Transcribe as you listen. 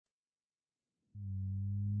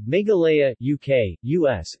Meghalaya, UK,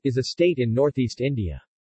 US, is a state in northeast India.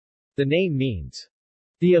 The name means,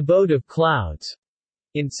 the abode of clouds,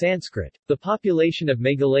 in Sanskrit. The population of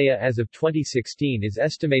Meghalaya as of 2016 is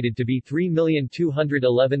estimated to be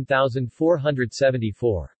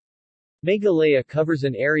 3,211,474. Meghalaya covers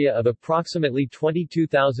an area of approximately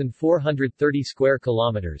 22,430 square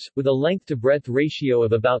kilometers, with a length-to-breadth ratio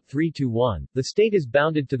of about 3:1. The state is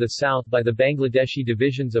bounded to the south by the Bangladeshi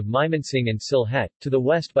divisions of Mymensingh and Sylhet, to the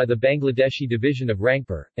west by the Bangladeshi division of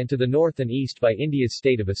Rangpur, and to the north and east by India's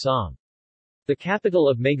state of Assam. The capital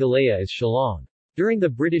of Meghalaya is Shillong. During the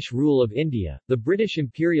British rule of India, the British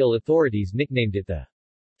imperial authorities nicknamed it the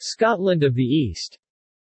Scotland of the East.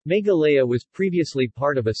 Meghalaya was previously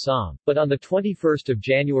part of Assam, but on 21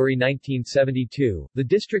 January 1972, the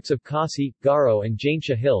districts of Khasi, Garo and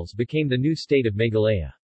Jaintia Hills became the new state of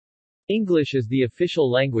Meghalaya. English is the official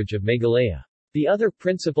language of Meghalaya. The other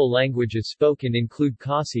principal languages spoken include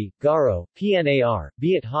Khasi, Garo, Pnar,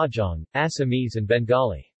 Biat Hajong, Assamese and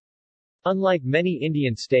Bengali. Unlike many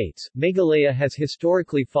Indian states, Meghalaya has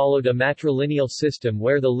historically followed a matrilineal system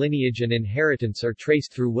where the lineage and inheritance are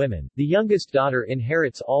traced through women. The youngest daughter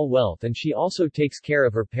inherits all wealth and she also takes care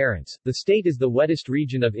of her parents. The state is the wettest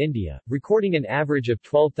region of India, recording an average of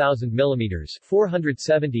 12,000 mm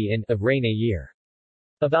 470 in of rain a year.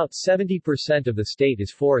 About 70% of the state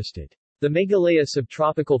is forested. The Meghalaya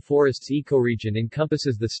subtropical forests ecoregion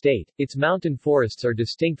encompasses the state. Its mountain forests are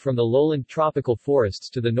distinct from the lowland tropical forests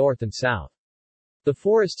to the north and south. The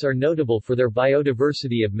forests are notable for their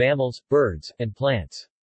biodiversity of mammals, birds, and plants.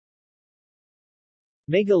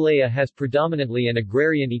 Meghalaya has predominantly an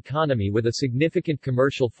agrarian economy with a significant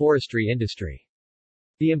commercial forestry industry.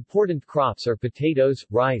 The important crops are potatoes,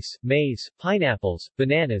 rice, maize, pineapples,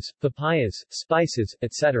 bananas, papayas, spices,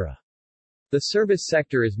 etc. The service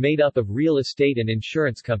sector is made up of real estate and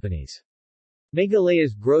insurance companies.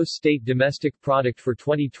 Meghalaya's gross state domestic product for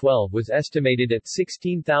 2012 was estimated at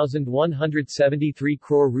 16,173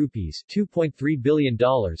 crore rupees $2.3 billion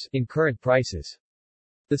in current prices.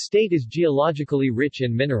 The state is geologically rich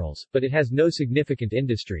in minerals, but it has no significant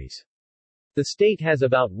industries. The state has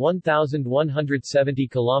about 1,170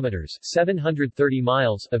 kilometers 730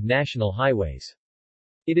 miles of national highways.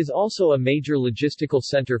 It is also a major logistical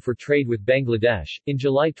center for trade with Bangladesh. In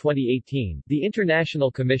July 2018, the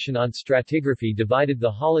International Commission on Stratigraphy divided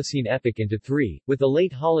the Holocene epoch into three, with the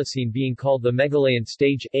late Holocene being called the Meghalayan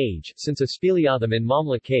Stage age, since a speleothem in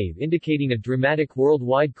Mamla Cave indicating a dramatic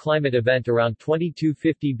worldwide climate event around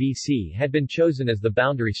 2250 BC had been chosen as the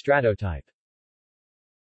boundary stratotype.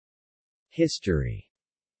 History.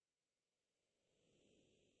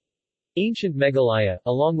 Ancient Meghalaya,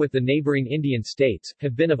 along with the neighboring Indian states,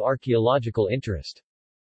 have been of archaeological interest.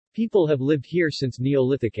 People have lived here since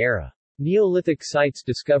Neolithic era. Neolithic sites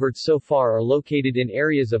discovered so far are located in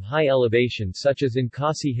areas of high elevation such as in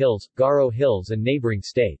Khasi Hills, Garo Hills and neighboring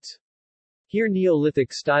states. Here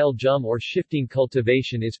Neolithic-style jum or shifting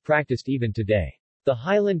cultivation is practiced even today. The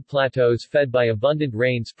highland plateaus fed by abundant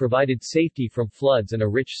rains provided safety from floods and a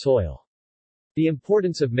rich soil. The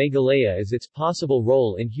importance of Meghalaya is its possible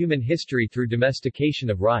role in human history through domestication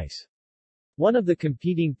of rice. One of the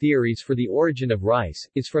competing theories for the origin of rice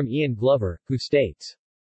is from Ian Glover, who states,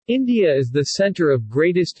 India is the center of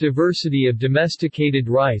greatest diversity of domesticated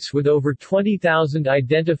rice with over 20,000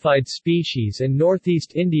 identified species and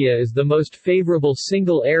northeast India is the most favorable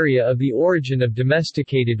single area of the origin of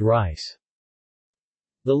domesticated rice.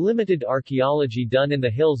 The limited archaeology done in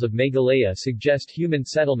the hills of Meghalaya suggest human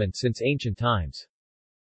settlement since ancient times.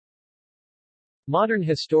 Modern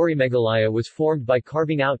History. Meghalaya was formed by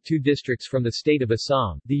carving out two districts from the state of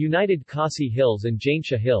Assam, the united Khasi Hills and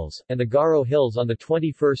Jaintia Hills, and the Garo Hills on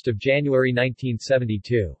 21 January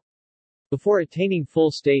 1972. Before attaining full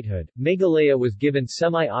statehood, Meghalaya was given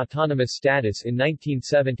semi-autonomous status in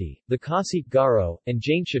 1970. The Khasi, Garo, and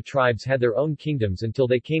Jaintia tribes had their own kingdoms until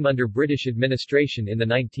they came under British administration in the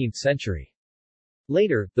 19th century.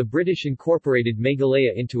 Later, the British incorporated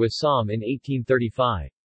Meghalaya into Assam in 1835.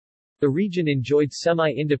 The region enjoyed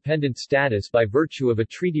semi-independent status by virtue of a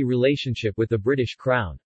treaty relationship with the British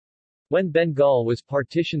Crown. When Bengal was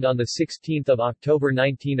partitioned on 16 October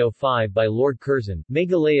 1905 by Lord Curzon,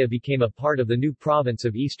 Meghalaya became a part of the new province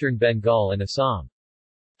of Eastern Bengal and Assam.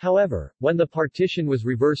 However, when the partition was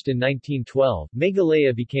reversed in 1912,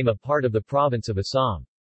 Meghalaya became a part of the province of Assam.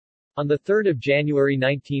 On 3 January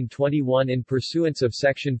 1921 in pursuance of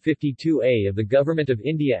Section 52A of the Government of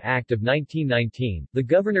India Act of 1919, the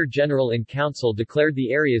Governor-General in Council declared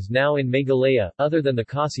the areas now in Meghalaya, other than the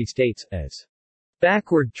Khasi states, as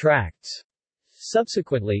backward tracts.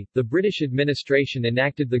 Subsequently, the British administration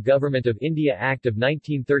enacted the Government of India Act of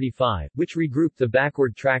 1935, which regrouped the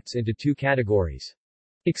backward tracts into two categories: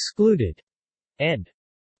 excluded and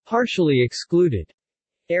partially excluded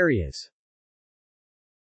areas.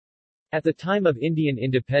 At the time of Indian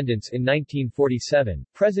independence in 1947,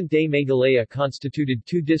 present-day Meghalaya constituted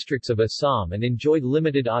two districts of Assam and enjoyed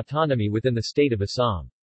limited autonomy within the state of Assam.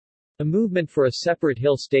 A movement for a separate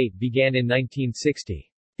hill state began in 1960.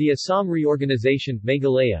 The Assam Reorganization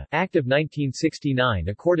Meghalaya Act of 1969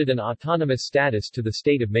 accorded an autonomous status to the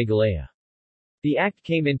state of Meghalaya. The act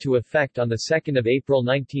came into effect on 2 April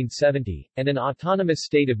 1970, and an autonomous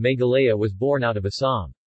state of Meghalaya was born out of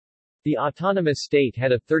Assam. The autonomous state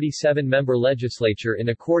had a 37-member legislature in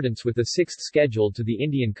accordance with the 6th schedule to the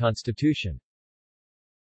Indian Constitution.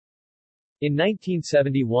 In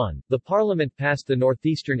 1971, the Parliament passed the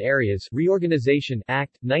Northeastern Areas Reorganization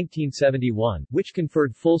Act, 1971, which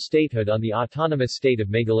conferred full statehood on the autonomous state of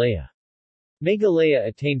Meghalaya. Meghalaya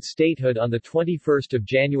attained statehood on 21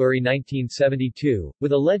 January 1972,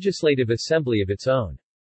 with a legislative assembly of its own.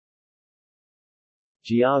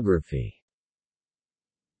 Geography.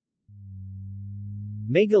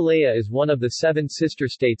 Meghalaya is one of the 7 sister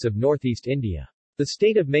states of northeast India. The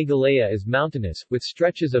state of Meghalaya is mountainous, with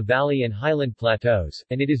stretches of valley and highland plateaus,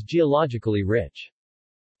 and it is geologically rich.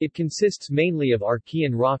 It consists mainly of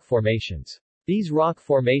Archean rock formations. These rock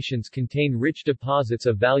formations contain rich deposits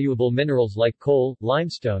of valuable minerals like coal,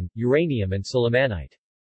 limestone, uranium and sillimanite.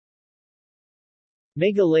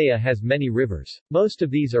 Meghalaya has many rivers. Most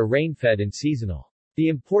of these are rain-fed and seasonal. The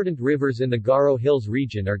important rivers in the Garo Hills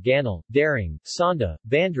region are Ganal, Daring, Sonda,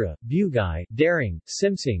 Bandra, Bugay, Daring,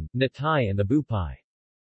 Simsing, Natai and the Bupai.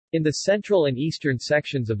 In the central and eastern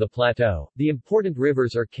sections of the plateau, the important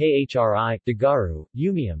rivers are Khri, Dagaru,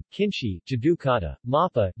 Umiam, Kinshi, Jadukata,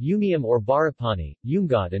 Mappa, Umiam or Barapani,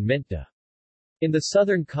 Yungat and Minta. In the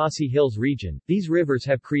southern Khasi Hills region, these rivers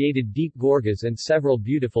have created deep gorges and several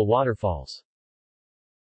beautiful waterfalls.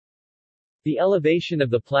 The elevation of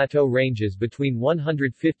the plateau ranges between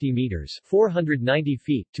 150 meters 490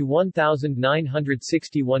 feet to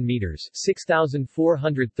 1,961 meters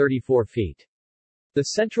 6,434 feet. The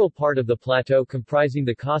central part of the plateau comprising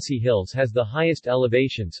the Khasi Hills has the highest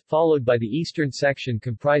elevations, followed by the eastern section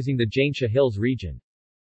comprising the Jainsha Hills region.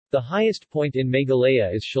 The highest point in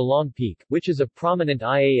Meghalaya is Shillong Peak, which is a prominent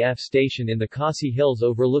IAF station in the Khasi Hills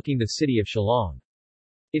overlooking the city of Shillong.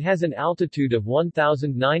 It has an altitude of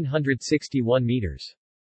 1,961 meters.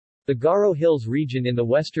 The Garo Hills region in the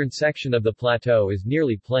western section of the plateau is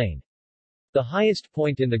nearly plain. The highest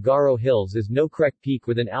point in the Garo Hills is Nokrek Peak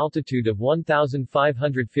with an altitude of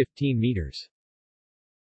 1,515 meters.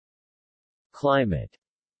 Climate.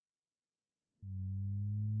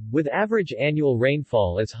 With average annual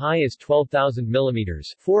rainfall as high as 12,000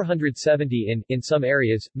 mm 470 in some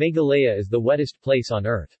areas, Meghalaya is the wettest place on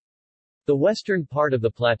Earth. The western part of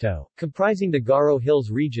the plateau, comprising the Garo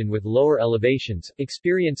Hills region with lower elevations,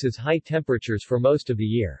 experiences high temperatures for most of the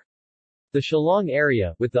year. The Shillong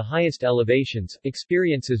area, with the highest elevations,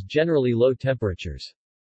 experiences generally low temperatures.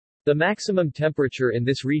 The maximum temperature in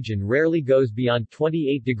this region rarely goes beyond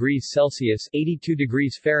 28 degrees Celsius 82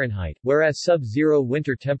 degrees Fahrenheit, whereas sub-zero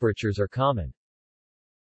winter temperatures are common.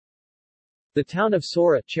 The town of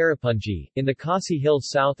Sora, Cherrapunji, in the Khasi Hills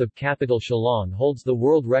south of capital Shillong holds the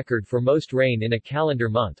world record for most rain in a calendar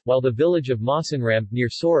month, while the village of Masanram, near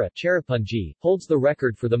Sora, Cherrapunji, holds the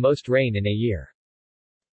record for the most rain in a year.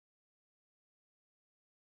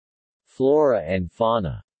 Flora and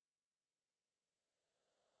fauna.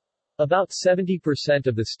 About 70%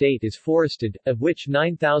 of the state is forested, of which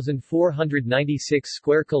 9,496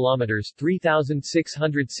 square kilometers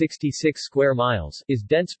 3,666 square miles is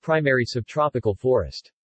dense primary subtropical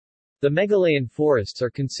forest. The Meghalayan forests are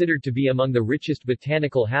considered to be among the richest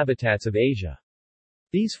botanical habitats of Asia.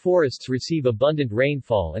 These forests receive abundant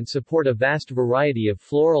rainfall and support a vast variety of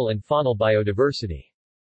floral and faunal biodiversity.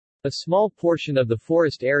 A small portion of the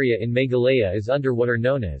forest area in Meghalaya is under what are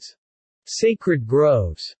known as sacred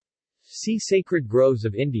groves. See Sacred Groves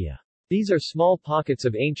of India. These are small pockets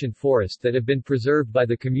of ancient forest that have been preserved by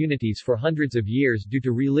the communities for hundreds of years due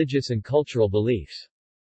to religious and cultural beliefs.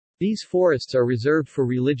 These forests are reserved for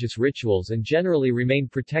religious rituals and generally remain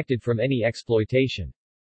protected from any exploitation.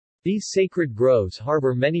 These sacred groves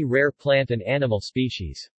harbor many rare plant and animal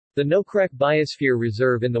species. The Nokrek Biosphere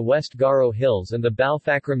Reserve in the West Garo Hills and the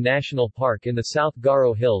Balfakram National Park in the South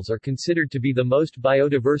Garo Hills are considered to be the most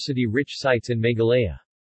biodiversity-rich sites in Meghalaya.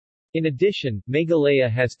 In addition, Meghalaya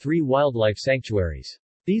has 3 wildlife sanctuaries.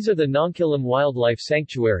 These are the Nongkilim Wildlife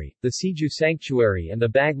Sanctuary, the Siju Sanctuary and the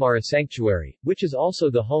Bagmara Sanctuary, which is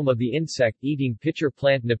also the home of the insect-eating pitcher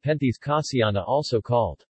plant Nepenthes cassiana, also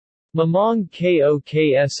called Mamong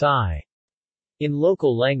Koksi in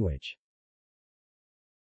local language.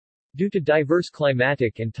 Due to diverse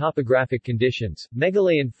climatic and topographic conditions,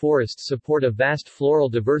 Meghalayan forests support a vast floral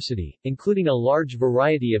diversity, including a large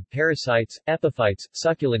variety of parasites, epiphytes,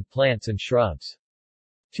 succulent plants and shrubs.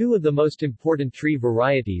 Two of the most important tree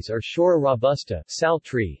varieties are Shora robusta, sal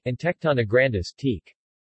tree, and Tectona grandis, teak.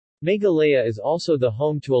 Meghalaya is also the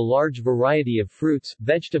home to a large variety of fruits,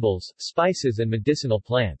 vegetables, spices and medicinal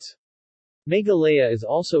plants. Meghalaya is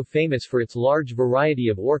also famous for its large variety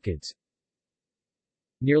of orchids,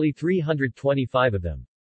 nearly 325 of them.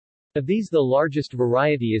 Of these, the largest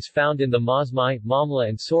variety is found in the Masmai, Mamla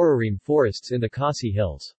and Sororim forests in the Khasi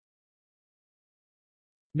Hills.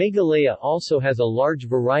 Meghalaya also has a large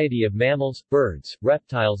variety of mammals, birds,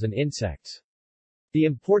 reptiles and insects. The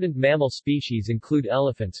important mammal species include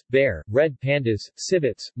elephants, bear, red pandas,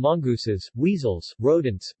 civets, mongooses, weasels,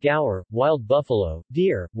 rodents, gaur, wild buffalo,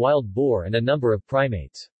 deer, wild boar and a number of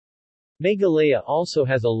primates. Meghalaya also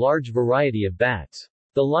has a large variety of bats.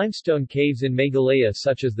 The limestone caves in Meghalaya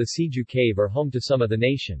such as the Siju Cave are home to some of the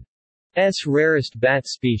nation's rarest bat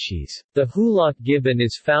species. The hulak gibbon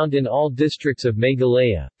is found in all districts of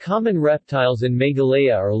Meghalaya. Common reptiles in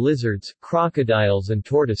Meghalaya are lizards, crocodiles and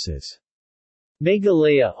tortoises.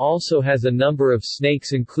 Meghalaya also has a number of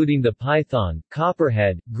snakes including the python,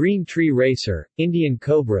 copperhead, green tree racer, Indian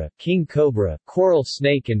cobra, king cobra, coral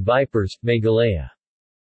snake and vipers. Meghalaya's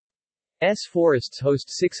forests host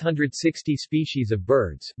 660 species of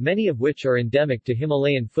birds, many of which are endemic to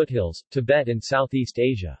Himalayan foothills, Tibet and Southeast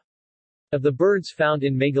Asia. Of the birds found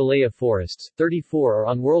in Meghalaya forests, 34 are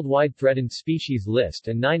on Worldwide Threatened Species List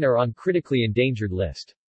and 9 are on Critically Endangered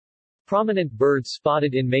List. Prominent birds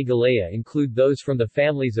spotted in Meghalaya include those from the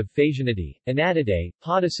families of Phasianidae, Anatidae,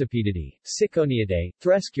 Podicipedidae, Siconiidae,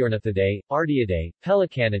 Thresciornithidae, Ardiidae,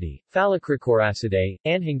 Pelicanidae, Phalacrocoracidae,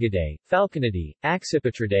 Anhingidae, Falconidae,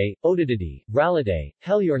 Accipitridae, Otididae, Rallidae,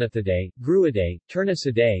 Heliornithidae, Gruidae,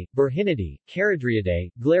 Turnicidae, Burhinidae,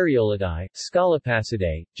 Charadriidae, Glariolidae,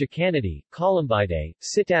 Scolopacidae, Jacanidae, Columbidae,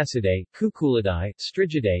 Psittacidae, Cuculidae,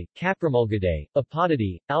 Strigidae, Caprimulgidae,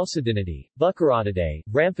 Apodidae, Alcidinidae, Buccaratidae,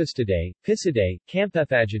 Ramphistidae, Pisidae,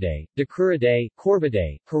 Campephagidae, Dacuridae,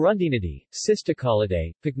 Corvidae, Hirundinidae,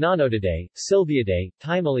 Cystocolidae, Pycnonotidae, Sylviidae,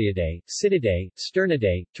 Timoliidae, Citidae,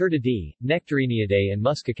 Sternidae, Turdidae, Nectariniidae and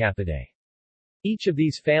Muscicapidae. Each of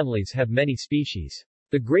these families have many species.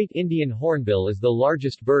 The great Indian hornbill is the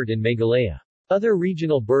largest bird in Meghalaya. Other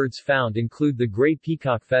regional birds found include the gray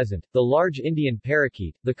peacock pheasant, the large Indian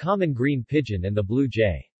parakeet, the common green pigeon and the blue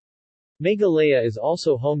jay. Meghalaya is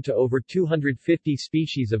also home to over 250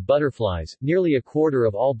 species of butterflies, nearly a quarter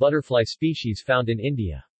of all butterfly species found in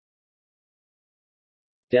India.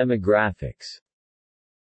 Demographics.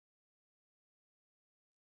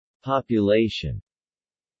 Population.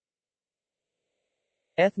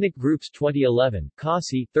 Ethnic groups 2011,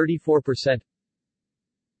 Khasi, 34%,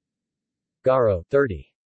 Garo,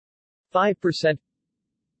 35%,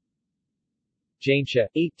 Jaintia,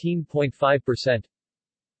 18.5%,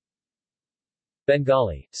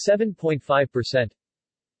 Bengali, 7.5%,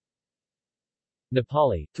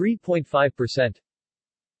 Nepali, 3.5%,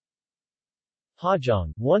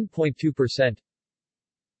 Hajong, 1.2%,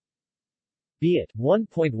 Biat,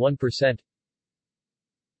 1.1%,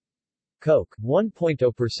 Coke,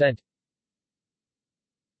 1.0%,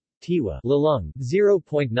 Tiwa, Lalung,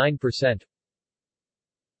 0.9%,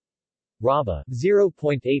 Raba,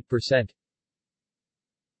 0.8%,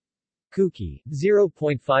 Kuki,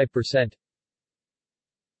 0.5%,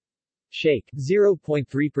 Sheikh,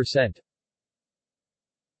 0.3%,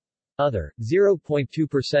 Other,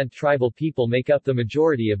 0.2%. Tribal people make up the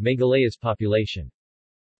majority of Meghalaya's population.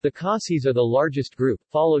 The Khasis are the largest group,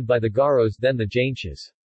 followed by the Garos then the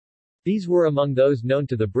Jaintias. These were among those known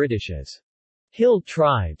to the British as hill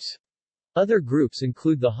tribes. Other groups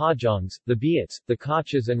include the Hajongs, the Biats, the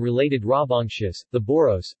Kachas and related Rabangshis, the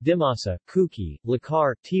Boros, Dimasa, Kuki,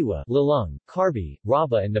 Lakar, Tiwa, Lalung, Karbi,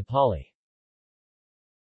 Raba and Nepali.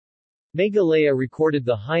 Meghalaya recorded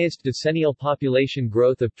the highest decennial population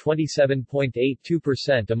growth of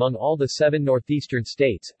 27.82% among all the 7 northeastern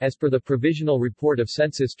states, as per the Provisional Report of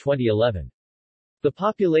Census 2011. The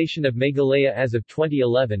population of Meghalaya as of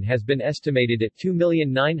 2011 has been estimated at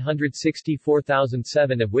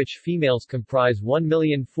 2,964,007, of which females comprise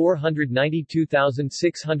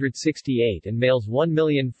 1,492,668 and males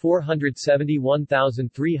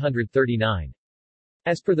 1,471,339.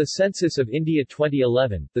 As per the Census of India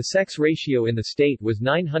 2011, the sex ratio in the state was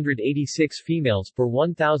 986 females per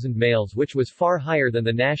 1,000 males, which was far higher than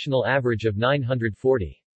the national average of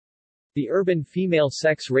 940. The urban female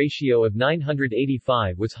sex ratio of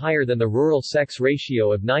 985 was higher than the rural sex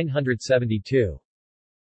ratio of 972.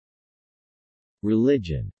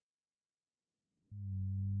 Religion.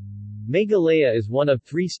 Meghalaya is one of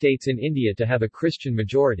 3 states in India to have a Christian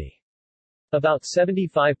majority. About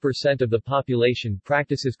 75% of the population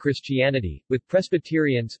practices Christianity, with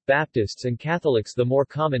Presbyterians, Baptists and Catholics the more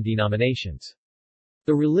common denominations.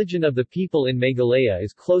 The religion of the people in Meghalaya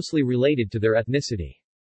is closely related to their ethnicity.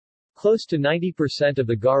 Close to 90% of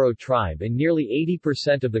the Garo tribe and nearly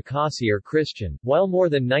 80% of the Khasi are Christian, while more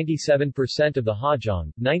than 97% of the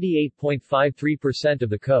Hajong, 98.53% of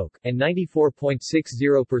the Koch, and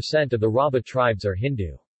 94.60% of the Raba tribes are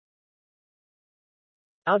Hindu.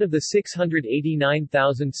 Out of the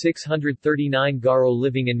 689,639 Garo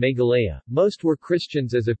living in Meghalaya, most were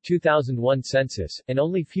Christians as of 2001 census, and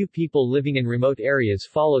only few people living in remote areas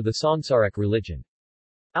follow the Songsarak religion.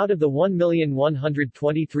 Out of the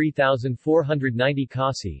 1,123,490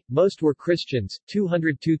 Khasi, most were Christians,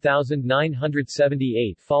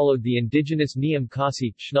 202,978 followed the indigenous Niyam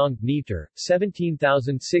Khasi, Shnong, Neter,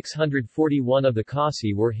 17,641 of the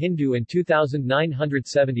Khasi were Hindu and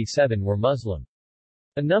 2,977 were Muslim.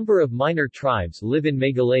 A number of minor tribes live in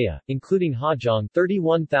Meghalaya, including Hajong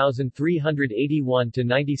 31,381 to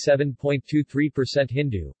 97.23%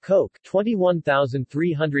 Hindu, Koch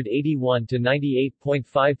 21,381 to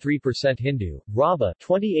 98.53% Hindu, Raba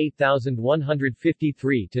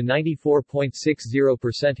 28,153 to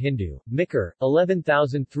 94.60% Hindu, Mikar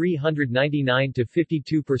 11,399 to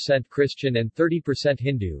 52% Christian and 30%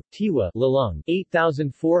 Hindu, Tiwa Lalung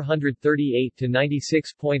 8,438 to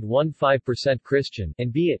 96.15% Christian,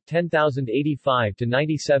 and Biat 10,085 to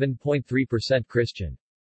 97.3% Christian.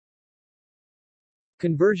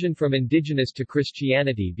 Conversion from indigenous to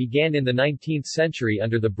Christianity began in the 19th century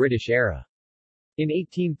under the British era. In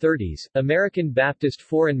 1830s, American Baptist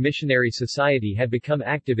Foreign Missionary Society had become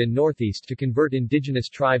active in Northeast to convert indigenous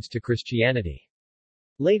tribes to Christianity.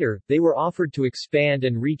 Later, they were offered to expand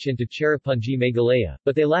and reach into Cherrapunji Meghalaya,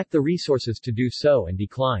 but they lacked the resources to do so and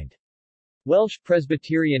declined. Welsh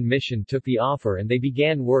Presbyterian Mission took the offer and they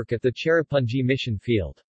began work at the Cherrapunji mission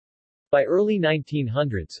field. By early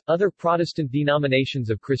 1900s, other Protestant denominations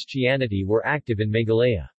of Christianity were active in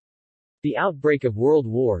Meghalaya. The outbreak of world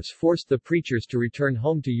wars forced the preachers to return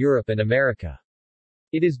home to Europe and America.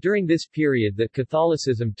 It is during this period that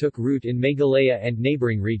Catholicism took root in Meghalaya and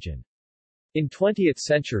neighboring region. In 20th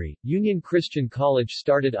century, Union Christian College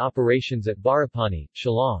started operations at Barapani,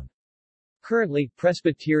 Shillong. Currently,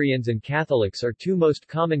 Presbyterians and Catholics are 2 most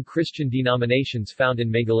common Christian denominations found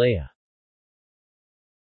in Meghalaya.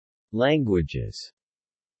 Languages.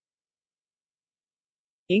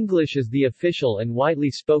 English is the official and widely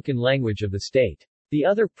spoken language of the state. The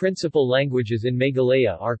other principal languages in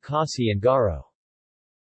Meghalaya are Khasi and Garo.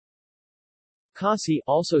 Khasi,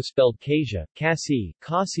 also spelled Kasia, Kasi,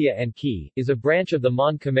 Kasia and Ki, is a branch of the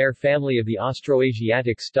Mon-Khmer family of the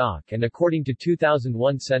Austroasiatic stock and according to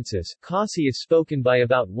 2001 census, Khasi is spoken by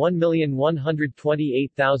about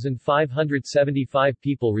 1,128,575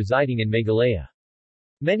 people residing in Meghalaya.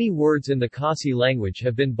 Many words in the Khasi language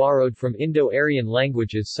have been borrowed from Indo-Aryan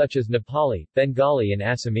languages such as Nepali, Bengali and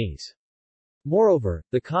Assamese. Moreover,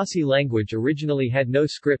 the Khasi language originally had no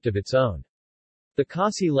script of its own. The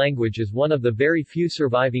Khasi language is one of the very few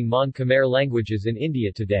surviving Mon-Khmer languages in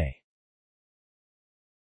India today.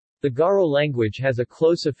 The Garo language has a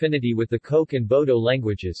close affinity with the Koch and Bodo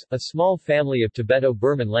languages, a small family of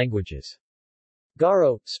Tibeto-Burman languages.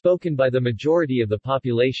 Garo, spoken by the majority of the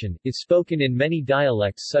population, is spoken in many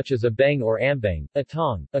dialects such as Abeng or Ambang,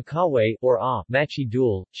 Atong, Akawe, or A, Machi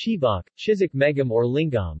Dul, Chibok, Chizik Megam or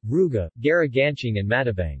Lingam, Ruga, Garaganching and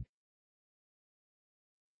Matabang.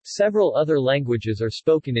 Several other languages are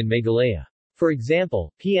spoken in Meghalaya. For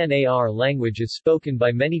example, PNAR language is spoken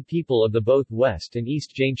by many people of the both West and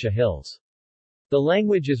East Jaintia Hills. The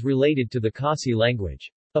language is related to the Khasi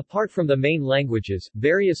language. Apart from the main languages,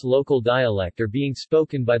 various local dialect are being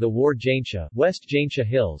spoken by the War Jaintia, West Jaintia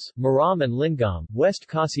Hills, Maram and Lingam, West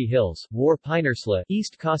Khasi Hills, War Pinersla,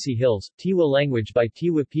 East Khasi Hills, Tiwa language by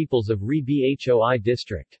Tiwa peoples of Re Bhoi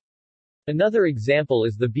district. Another example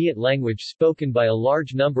is the Biat language spoken by a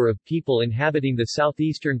large number of people inhabiting the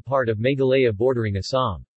southeastern part of Meghalaya bordering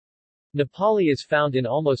Assam. Nepali is found in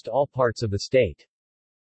almost all parts of the state.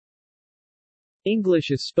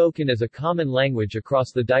 English is spoken as a common language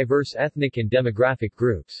across the diverse ethnic and demographic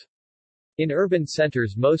groups. In urban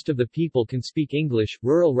centers most of the people can speak English,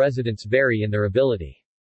 rural residents vary in their ability.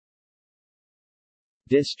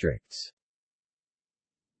 Districts.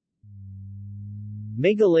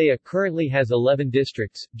 Meghalaya currently has 11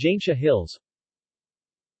 districts: Jaintia Hills,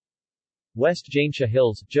 West Jaintia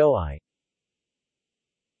Hills, Joai,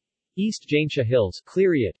 East Jaintia Hills,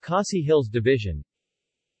 Cleriot, Khasi Hills Division,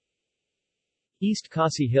 East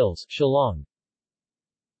Khasi Hills, Shillong,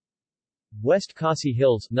 West Khasi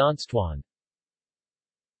Hills, Nonstwan,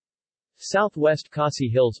 Southwest Khasi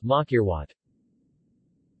Hills, Mokirwat,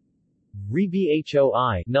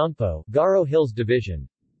 Rebhoi, Nongpo, Garo Hills Division,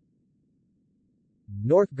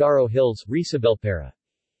 North Garo Hills, Risabelpara,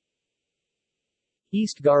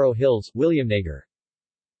 East Garo Hills, Williamnagar,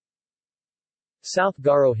 South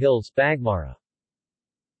Garo Hills, Bagmara,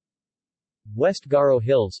 West Garo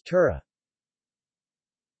Hills, Tura,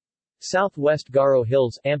 Southwest Garo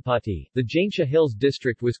Hills, Ampati. The Jaintia Hills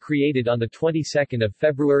District was created on the 22nd of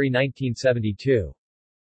February 1972.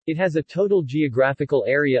 It has a total geographical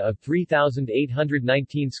area of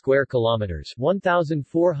 3,819 square kilometers,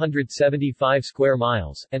 1,475 square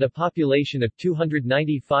miles, and a population of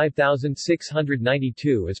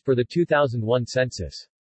 295,692 as per the 2001 census.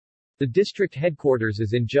 The district headquarters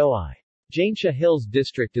is in Joai. Jaintia Hills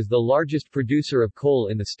District is the largest producer of coal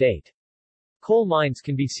in the state. Coal mines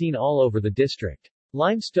can be seen all over the district.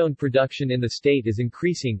 Limestone production in the state is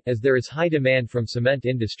increasing, as there is high demand from cement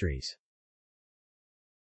industries.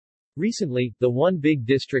 Recently, the One Big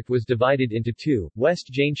District was divided into two, West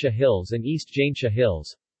Jaintia Hills and East Jaintia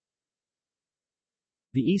Hills.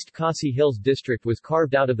 The East Khasi Hills District was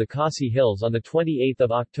carved out of the Khasi Hills on 28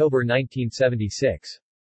 October 1976.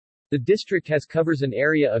 The district covers an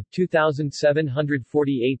area of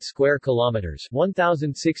 2,748 square kilometers,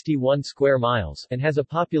 1,061 square miles, and has a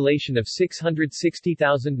population of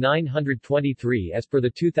 660,923 as per the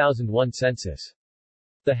 2001 census.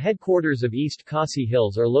 The headquarters of East Khasi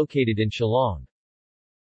Hills are located in Shillong.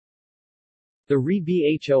 The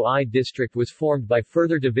Rebhoi district was formed by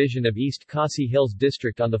further division of East Khasi Hills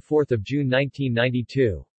District on 4 June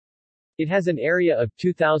 1992. It has an area of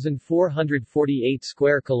 2,448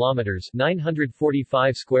 square kilometers,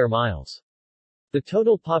 945 square miles. The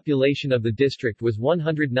total population of the district was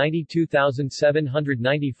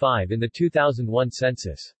 192,795 in the 2001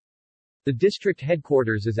 census. The district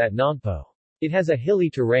headquarters is at Nongpo. It has a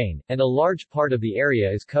hilly terrain, and a large part of the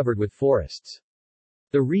area is covered with forests.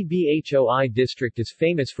 The Rebhoi district is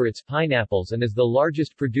famous for its pineapples and is the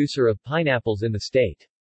largest producer of pineapples in the state.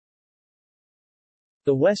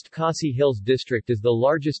 The West Khasi Hills District is the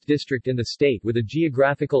largest district in the state with a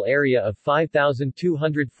geographical area of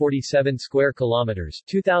 5,247 square kilometers,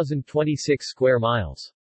 2,026 square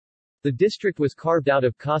miles. The district was carved out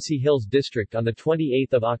of Khasi Hills District on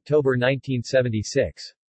 28 October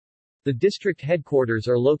 1976. The district headquarters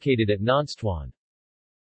are located at Nonstwan.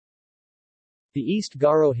 The East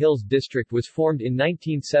Garo Hills District was formed in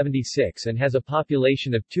 1976 and has a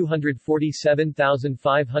population of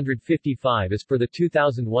 247,555 as per the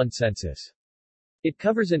 2001 census. It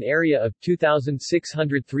covers an area of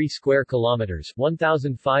 2,603 square kilometers,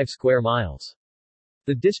 1,005 square miles.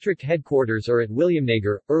 The district headquarters are at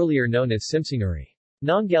Williamnagar, earlier known as Simsinguri.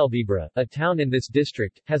 Nongalbibra, a town in this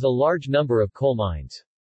district, has a large number of coal mines.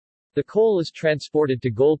 The coal is transported to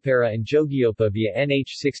Golpara and Jogiopa via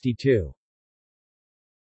NH62.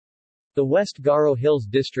 The West Garo Hills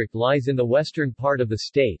District lies in the western part of the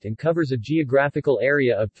state and covers a geographical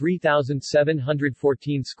area of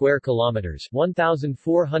 3,714 square kilometers,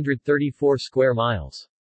 1,434 square miles.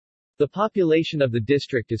 The population of the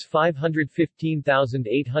district is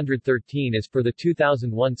 515,813 as per the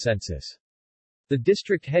 2001 census. The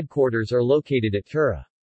district headquarters are located at Tura.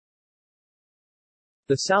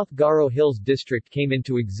 The South Garo Hills District came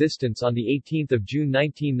into existence on 18 June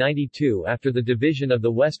 1992 after the division of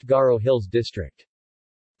the West Garo Hills District.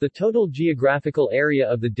 The total geographical area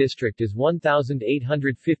of the district is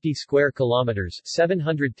 1,850 square kilometers,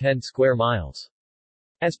 710 square miles.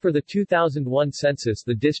 As per the 2001 census,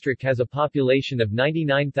 the district has a population of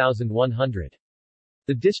 99,100.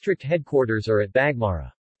 The district headquarters are at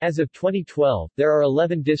Bagmara. As of 2012, there are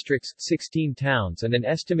 11 districts, 16 towns and an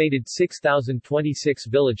estimated 6,026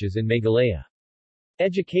 villages in Meghalaya.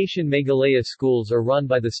 Education Meghalaya schools are run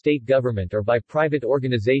by the state government or by private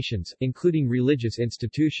organizations, including religious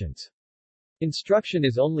institutions. Instruction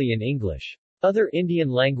is only in English. Other Indian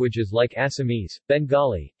languages like Assamese,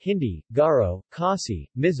 Bengali, Hindi, Garo, Khasi,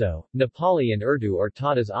 Mizo, Nepali and Urdu are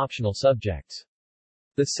taught as optional subjects.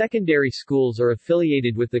 The secondary schools are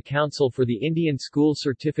affiliated with the Council for the Indian School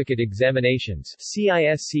Certificate Examinations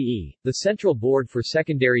 (CISCE), the Central Board for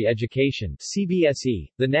Secondary Education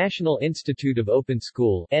 (CBSE), the National Institute of Open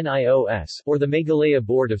School (NIOS), or the Meghalaya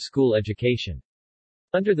Board of School Education.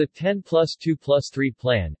 Under the 10+2+3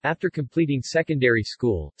 plan, after completing secondary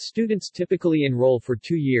school, students typically enroll for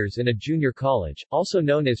 2 years in a junior college, also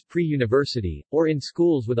known as pre-university, or in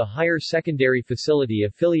schools with a higher secondary facility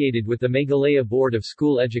affiliated with the Meghalaya Board of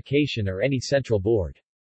School Education or any central board.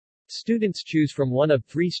 Students choose from one of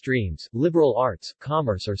 3 streams: liberal arts,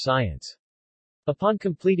 commerce or science. Upon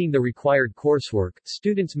completing the required coursework,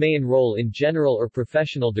 students may enroll in general or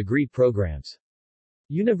professional degree programs.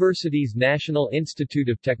 Universities: National Institute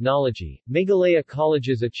of Technology, Meghalaya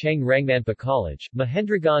Colleges: Acheng Rangmanpa College,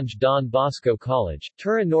 Mahendraganj Don Bosco College,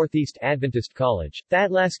 Tura Northeast Adventist College,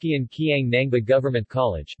 Thatlaskian Kiang Nangba Government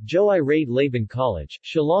College, Joai Raid Laban College,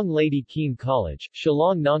 Shillong Lady Keen College,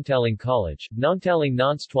 Shillong Nongtaling College, Nongtaling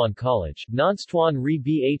Nonstuan College, Nonstuan Re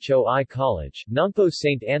Bhoi College, Nongpo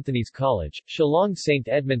St. Anthony's College, Shillong St.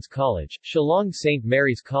 Edmunds College, Shillong St.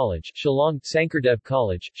 Mary's College, Shillong Sankardev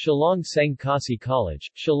College, Shillong Seng Kasi College,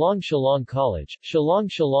 Shillong College,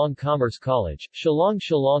 Shillong Commerce College,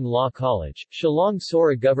 Shillong Law College, Shillong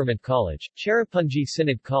Sora Government College, Cherrapunji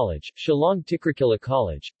Synod College, Shillong Tikrakila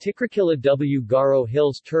College, Tikrakila W. Garo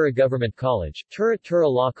Hills Tura Government College, Tura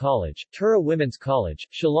Law College, Tura Women's College,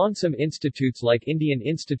 Shillong. Some institutes like Indian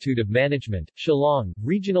Institute of Management, Shillong,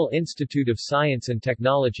 Regional Institute of Science and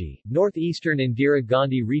Technology, Northeastern Indira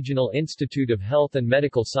Gandhi Regional Institute of Health and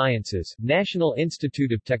Medical Sciences, National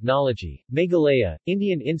Institute of Technology, Meghalaya,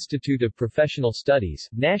 Indian Institute of Professional Studies,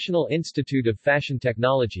 National Institute of Fashion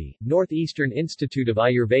Technology, Northeastern Institute of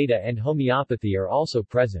Ayurveda and Homeopathy are also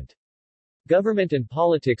present. Government and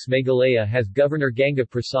politics: Meghalaya has Governor Ganga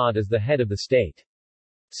Prasad as the head of the state.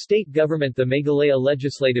 State government: the Meghalaya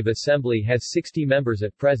Legislative Assembly has 60 members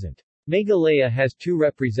at present. Meghalaya has 2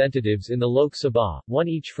 representatives in the Lok Sabha, 1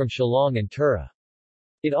 each from Shillong and Tura.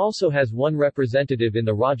 It also has 1 representative in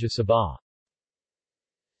the Rajya Sabha.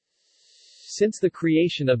 Since the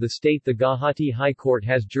creation of the state, the Guwahati High Court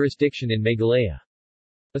has jurisdiction in Meghalaya.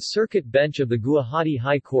 A circuit bench of the Guwahati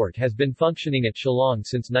High Court has been functioning at Shillong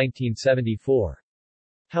since 1974.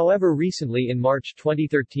 However, recently in March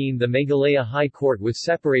 2013 the Meghalaya High Court was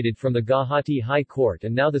separated from the Guwahati High Court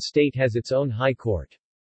and now the state has its own High Court.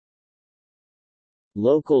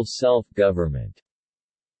 Local self-government.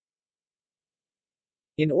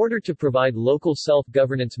 In order to provide local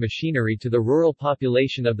self-governance machinery to the rural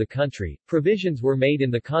population of the country, provisions were made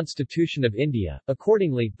in the Constitution of India.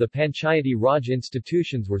 Accordingly, the Panchayati Raj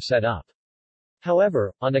institutions were set up.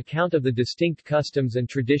 However, on account of the distinct customs and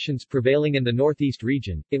traditions prevailing in the Northeast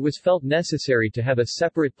region, it was felt necessary to have a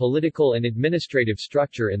separate political and administrative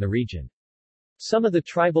structure in the region. Some of the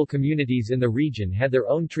tribal communities in the region had their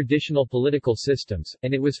own traditional political systems,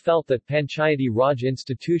 and it was felt that Panchayati Raj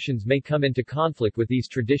institutions may come into conflict with these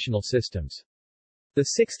traditional systems.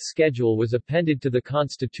 The 6th schedule was appended to the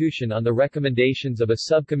constitution on the recommendations of a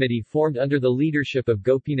subcommittee formed under the leadership of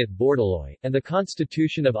Gopinath Bordaloy, and the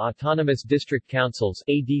Constitution of Autonomous District Councils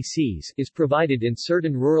 (ADCs) is provided in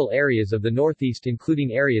certain rural areas of the Northeast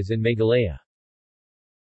including areas in Meghalaya.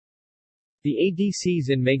 The ADCs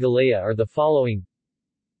in Meghalaya are the following: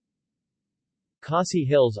 Khasi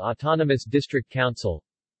Hills Autonomous District Council,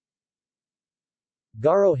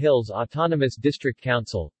 Garo Hills Autonomous District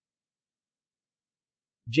Council,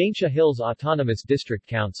 Jainsha Hills Autonomous District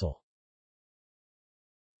Council.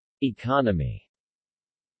 Economy.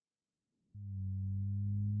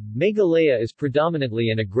 Meghalaya is predominantly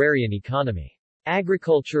an agrarian economy.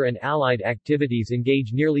 Agriculture and allied activities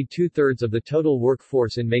engage nearly 2/3 of the total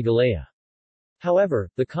workforce in Meghalaya. However,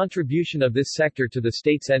 the contribution of this sector to the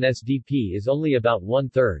state's NSDP is only about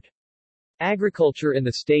 1/3. Agriculture in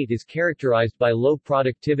the state is characterized by low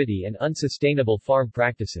productivity and unsustainable farm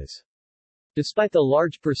practices. Despite the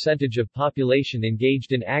large percentage of population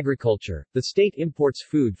engaged in agriculture, the state imports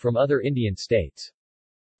food from other Indian states.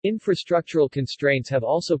 Infrastructural constraints have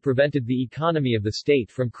also prevented the economy of the state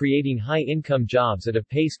from creating high-income jobs at a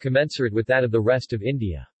pace commensurate with that of the rest of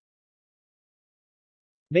India.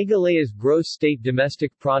 Meghalaya's gross state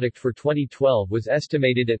domestic product for 2012 was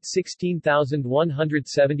estimated at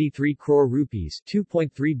 16,173 crore rupees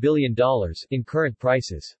 $2.3 billion in current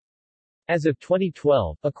prices. As of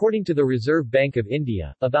 2012, according to the Reserve Bank of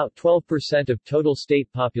India, about 12% of total state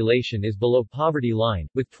population is below poverty line,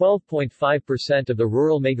 with 12.5% of the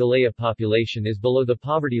rural Meghalaya population is below the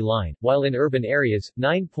poverty line, while in urban areas,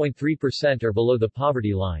 9.3% are below the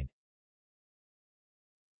poverty line.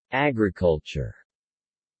 Agriculture.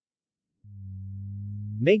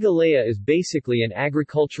 Meghalaya is basically an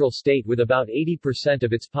agricultural state with about 80%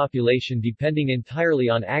 of its population depending entirely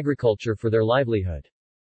on agriculture for their livelihood.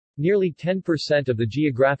 Nearly 10% of the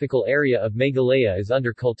geographical area of Meghalaya is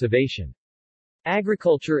under cultivation.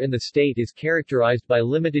 Agriculture in the state is characterized by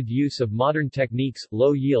limited use of modern techniques,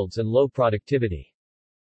 low yields and low productivity.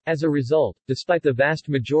 As a result, despite the vast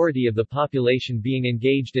majority of the population being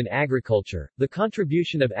engaged in agriculture, the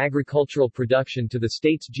contribution of agricultural production to the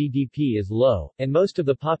state's GDP is low, and most of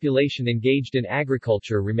the population engaged in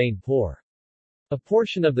agriculture remain poor. A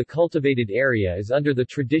portion of the cultivated area is under the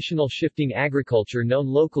traditional shifting agriculture known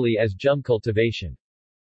locally as jhum cultivation.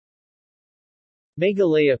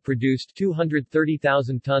 Meghalaya produced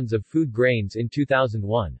 230,000 tons of food grains in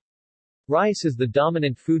 2001. Rice is the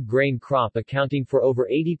dominant food grain crop, accounting for over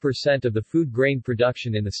 80% of the food grain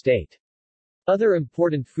production in the state. Other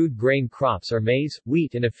important food grain crops are maize,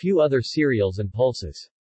 wheat and a few other cereals and pulses.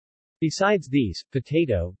 Besides these,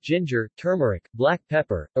 potato, ginger, turmeric, black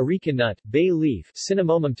pepper, areca nut, bay leaf,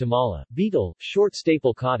 Cinnamomum tamala, betel, short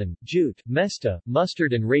staple cotton, jute, mesta,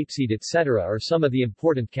 mustard and rapeseed etc. are some of the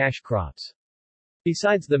important cash crops.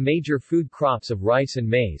 Besides the major food crops of rice and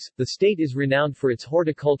maize, the state is renowned for its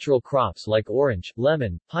horticultural crops like orange,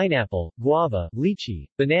 lemon, pineapple, guava, lychee,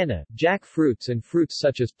 banana, jackfruits and fruits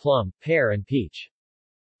such as plum, pear and peach.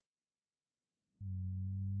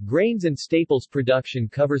 Grains and staples production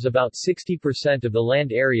covers about 60% of the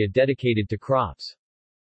land area dedicated to crops.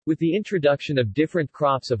 With the introduction of different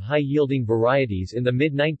crops of high-yielding varieties in the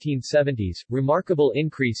mid-1970s, remarkable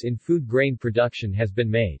increase in food grain production has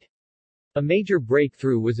been made. A major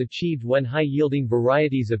breakthrough was achieved when high-yielding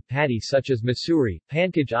varieties of paddy such as Masuri,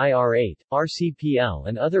 Pankaj IR8, RCPL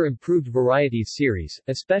and other improved varieties series,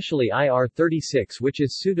 especially IR36 which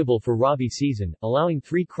is suitable for Rabi season, allowing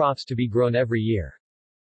 3 crops to be grown every year.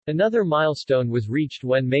 Another milestone was reached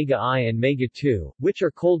when Mega I and Mega II, which are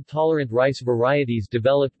cold-tolerant rice varieties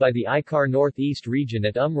developed by the Ikar Northeast region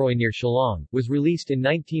at Umroi near Shillong, was released in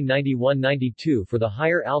 1991-92 for the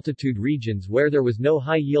higher altitude regions where there was no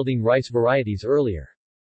high-yielding rice varieties earlier.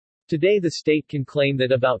 Today the state can claim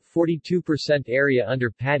that about 42% area under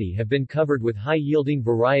paddy have been covered with high-yielding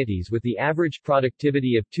varieties with the average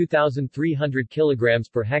productivity of 2,300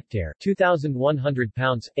 kg per hectare, 2,100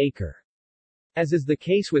 pounds, acre. As is the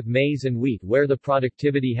case with maize and wheat where the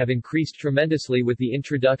productivity have increased tremendously with the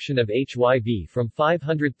introduction of HYV from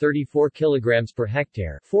 534 kg per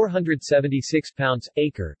hectare 476 pounds,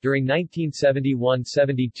 acre, during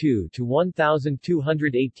 1971-72 to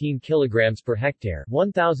 1,218 kg per hectare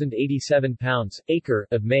 1,087 pounds, acre,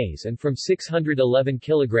 of maize and from 611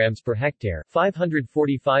 kg per hectare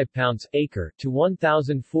 545 pounds, acre, to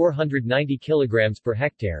 1,490 kg per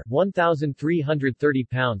hectare 1,330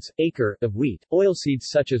 pounds, acre, of wheat. Oilseeds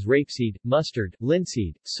such as rapeseed, mustard,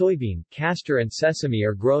 linseed, soybean, castor and sesame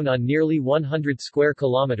are grown on nearly 100 square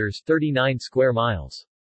kilometers 39 square miles.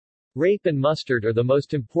 Rape and mustard are the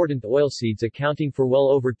most important oilseeds accounting for well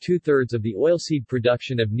over 2/3 of the oilseed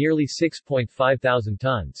production of nearly 6.5 thousand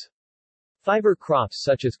tons. Fiber crops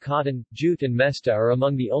such as cotton, jute and mesta are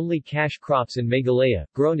among the only cash crops in Meghalaya,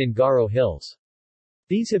 grown in Garo Hills.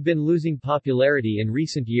 These have been losing popularity in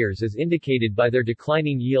recent years as indicated by their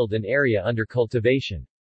declining yield and area under cultivation.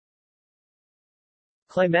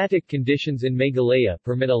 Climatic conditions in Meghalaya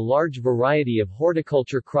permit a large variety of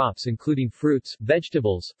horticulture crops including fruits,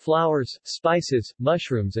 vegetables, flowers, spices,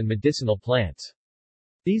 mushrooms and medicinal plants.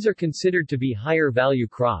 These are considered to be higher value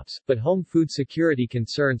crops, but home food security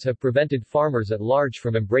concerns have prevented farmers at large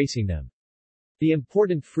from embracing them. The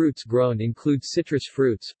important fruits grown include citrus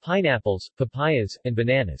fruits, pineapples, papayas, and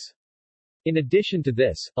bananas. In addition to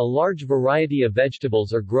this, a large variety of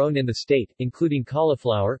vegetables are grown in the state, including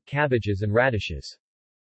cauliflower, cabbages and radishes.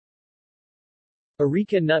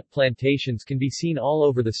 Areca nut plantations can be seen all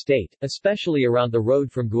over the state, especially around the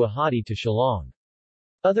road from Guwahati to Shillong.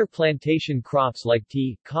 Other plantation crops like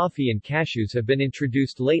tea, coffee and cashews have been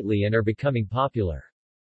introduced lately and are becoming popular.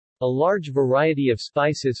 A large variety of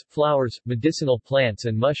spices, flowers, medicinal plants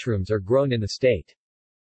and mushrooms are grown in the state.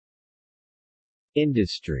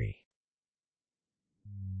 Industry.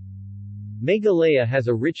 Meghalaya has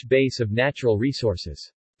a rich base of natural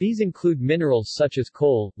resources. These include minerals such as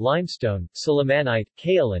coal, limestone, sillimanite,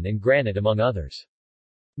 kaolin and granite among others.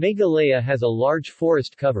 Meghalaya has a large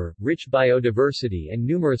forest cover, rich biodiversity and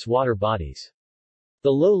numerous water bodies. The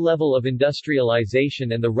low level of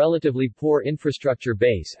industrialization and the relatively poor infrastructure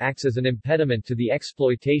base acts as an impediment to the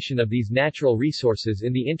exploitation of these natural resources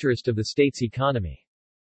in the interest of the state's economy.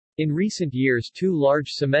 In recent years 2 large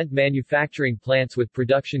cement manufacturing plants with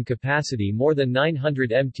production capacity more than 900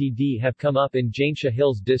 mtd have come up in Jaintia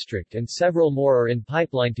Hills district and several more are in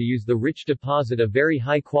pipeline to use the rich deposit of very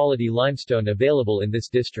high-quality limestone available in this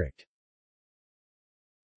district.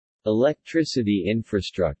 Electricity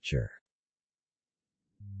infrastructure.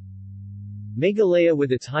 Meghalaya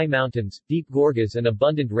with its high mountains, deep gorges and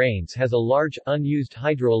abundant rains has a large, unused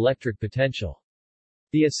hydroelectric potential.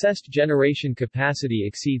 The assessed generation capacity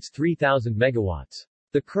exceeds 3,000 megawatts.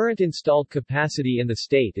 The current installed capacity in the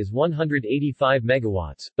state is 185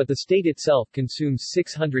 megawatts, but the state itself consumes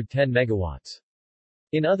 610 megawatts.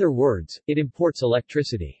 In other words, it imports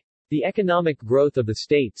electricity. The economic growth of the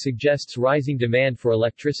state suggests rising demand for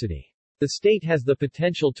electricity. The state has the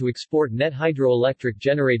potential to export net hydroelectric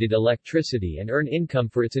generated electricity and earn income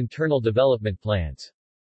for its internal development plans.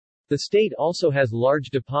 The state also has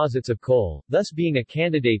large deposits of coal, thus being a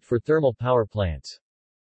candidate for thermal power plants.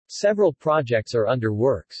 Several projects are under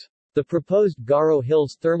works. The proposed Garo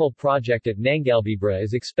Hills thermal project at Nangalbibra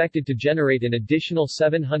is expected to generate an additional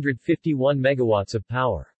 751 megawatts of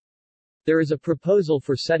power. There is a proposal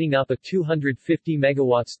for setting up a 250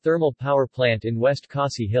 megawatts thermal power plant in West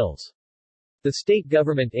Khasi Hills. The state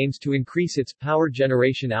government aims to increase its power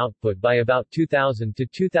generation output by about 2,000 to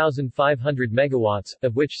 2,500 megawatts,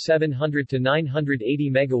 of which 700 to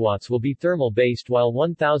 980 megawatts will be thermal-based while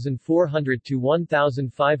 1,400 to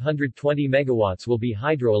 1,520 megawatts will be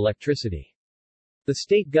hydroelectricity. The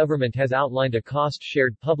state government has outlined a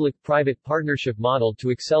cost-shared public-private partnership model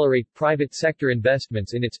to accelerate private sector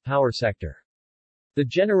investments in its power sector. The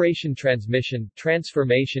generation, transmission,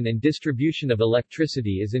 transformation and distribution of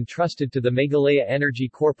electricity is entrusted to the Meghalaya Energy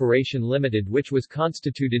Corporation Limited, which was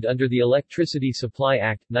constituted under the Electricity Supply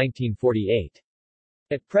Act, 1948.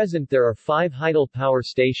 At present there are 5 hydel power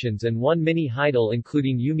stations and 1 mini hydel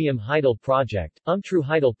including Umium Hydel Project, Umtru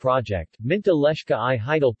Hydel Project, Minta Leshka I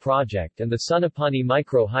Hydel Project and the Sunapani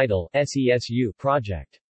Micro Hydel SESU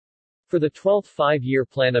project. For the 12th Five-Year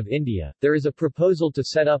Plan of India, there is a proposal to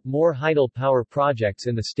set up more hydel power projects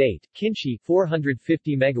in the state. Kinshi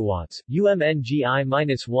 450 megawatts,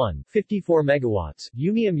 UMNGI-1 54 megawatts,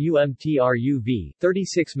 Umium UMTRUV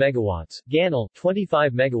 36 megawatts, Ganal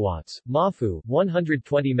 25 megawatts, Mafu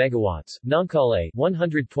 120 megawatts, Nongkale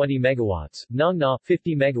 120 megawatts, Nongna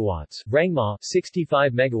 50 megawatts, Rangma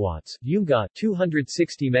 65 megawatts, Yumga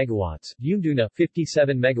 260 megawatts, Yumduna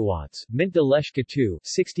 57 megawatts, Minta Leshka 2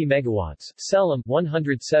 60 megawatts, Selam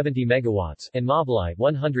 170 megawatts, and Mablai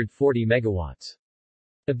 140 megawatts.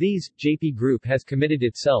 Of these, JP Group has committed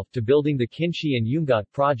itself to building the Kinshi and Yumgat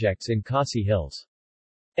projects in Khasi Hills.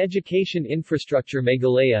 Education infrastructure.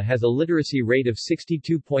 Meghalaya has a literacy rate of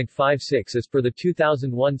 62.56 as per the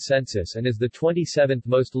 2001 census and is the 27th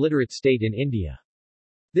most literate state in India.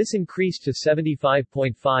 This increased to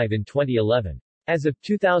 75.5 in 2011. As of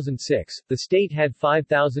 2006, the state had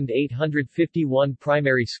 5,851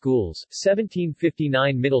 primary schools,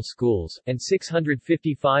 1,759 middle schools, and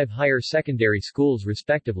 655 higher secondary schools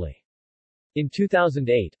respectively. In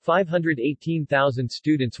 2008, 518,000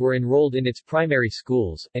 students were enrolled in its primary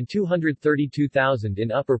schools, and 232,000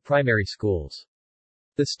 in upper primary schools.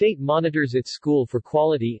 The state monitors its school for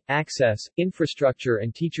quality, access, infrastructure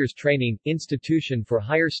and teachers training, institution for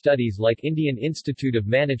higher studies like Indian Institute of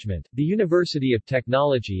Management, the University of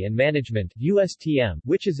Technology and Management USTM,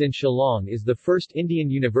 which is in Shillong, is the first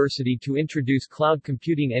Indian university to introduce cloud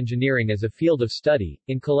computing engineering as a field of study,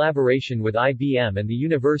 in collaboration with IBM and the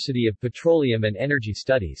University of Petroleum and Energy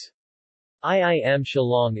Studies. IIM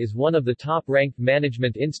Shillong is one of the top-ranked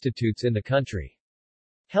management institutes in the country.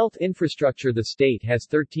 Health infrastructure. The state has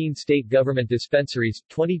 13 state government dispensaries,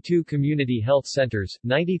 22 community health centers,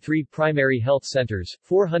 93 primary health centers,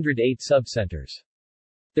 408 sub-centers.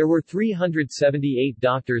 There were 378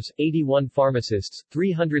 doctors, 81 pharmacists,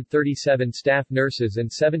 337 staff nurses and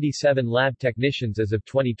 77 lab technicians as of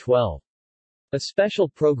 2012. A special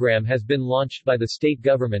program has been launched by the state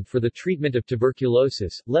government for the treatment of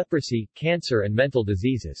tuberculosis, leprosy, cancer and mental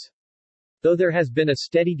diseases. Though there has been a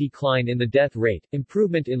steady decline in the death rate,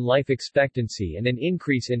 improvement in life expectancy and an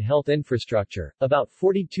increase in health infrastructure, about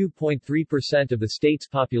 42.3% of the state's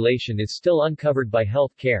population is still uncovered by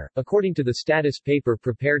health care, according to the status paper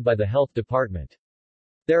prepared by the Health Department.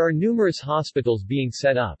 There are numerous hospitals being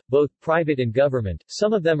set up, both private and government.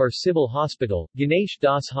 Some of them are Civil Hospital, Ganesh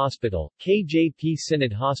Das Hospital, KJP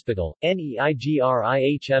Synod Hospital,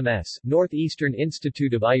 NEIGRIHMS, Northeastern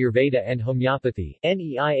Institute of Ayurveda and Homeopathy,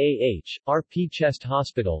 NEIAH, RP Chest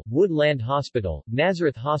Hospital, Woodland Hospital,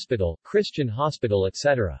 Nazareth Hospital, Christian Hospital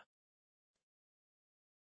etc.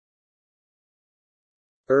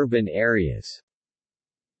 Urban areas.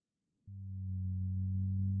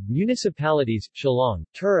 Municipalities, Shillong,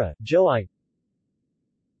 Tura, Joai.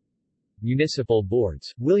 Municipal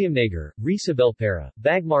boards, Williamnagar, Risavilpara,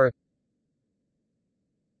 Bagmara.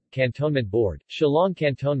 Cantonment Board, Shillong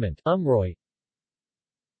Cantonment, Umroi.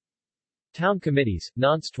 Town committees,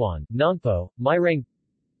 Nonstuan, Nongpo, Mirang.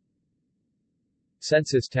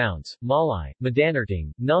 census towns, Malay,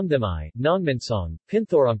 Madanarting, Nongdamai, Nongminsong,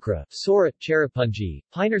 Pinthoramkra, Sorat, Cherrapunji,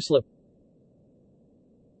 Pinersla.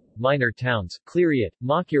 Minor towns, Cleriot,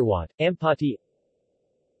 Mokirwat, Ampati.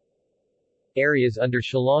 Areas under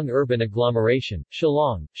Shillong Urban Agglomeration,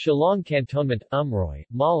 Shillong, Shillong Cantonment, Umroi,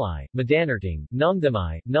 Malay, Madanarting,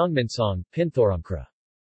 Nongdamai, Nongminsong, Pinthoramkra.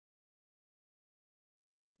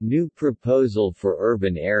 New proposal for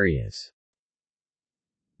urban areas.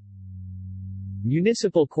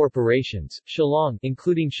 Municipal corporations, Shillong,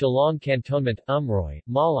 including Shillong Cantonment, Umroi,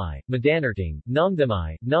 Malay, Madanarting,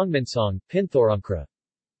 Nongdamai, Nongminsong, Pinthoramkra.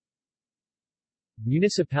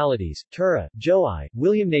 Municipalities, Tura, Joai,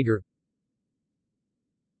 Williamnagar.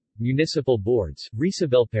 Municipal boards,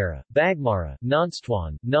 Risabilpara, Bagmara,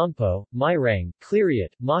 Nonstuan, Nongpo, Mairang, Cleriot,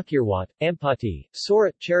 Mokirwat, Ampati,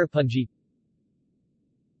 Sorat, Cherrapunji.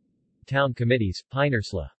 Town committees,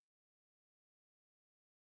 Pinersla.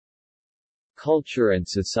 Culture and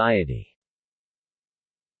society.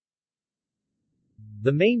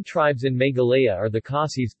 The main tribes in Meghalaya are the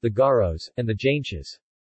Khasis, the Garos, and the Jaintias.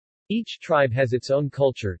 Each tribe has its own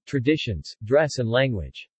culture, traditions, dress and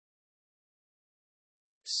language.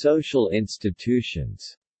 Social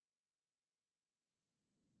institutions.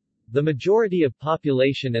 The majority of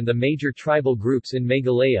population and the major tribal groups in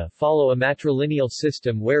Meghalaya follow a matrilineal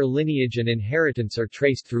system where lineage and inheritance are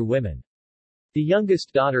traced through women. The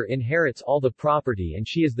youngest daughter inherits all the property and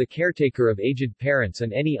she is the caretaker of aged parents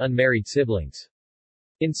and any unmarried siblings.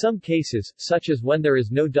 In some cases, such as when there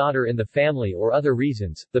is no daughter in the family or other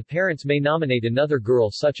reasons, the parents may nominate another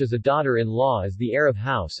girl such as a daughter-in-law as the heir of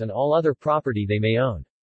house and all other property they may own.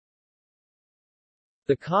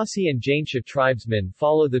 The Khasi and Jaintia tribesmen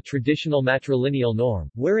follow the traditional matrilineal norm,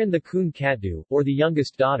 wherein the Kun Katdu, or the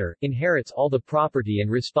youngest daughter, inherits all the property and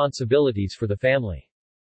responsibilities for the family.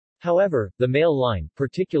 However, the male line,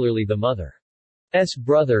 particularly the mother's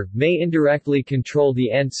brother, may indirectly control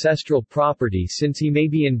the ancestral property since he may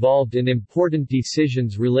be involved in important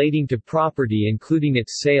decisions relating to property including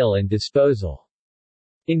its sale and disposal.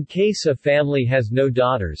 In case a family has no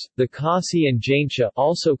daughters, the Khasi and Jaintia,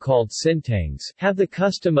 also called Sintangs, have the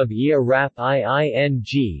custom of Ia Rap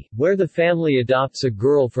Iing, where the family adopts a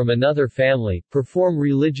girl from another family, perform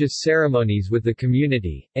religious ceremonies with the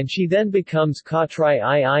community, and she then becomes Khatrai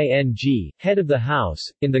Iing, head of the house.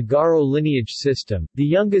 In the Garo lineage system, the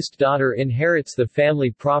youngest daughter inherits the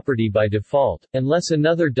family property by default, unless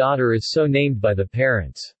another daughter is so named by the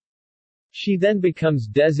parents. She then becomes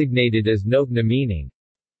designated as Nokna, meaning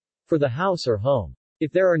for the house or home.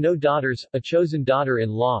 If there are no daughters, a chosen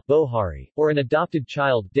daughter-in-law Bohari, or an adopted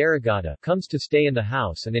child Daragata, comes to stay in the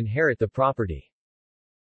house and inherit the property.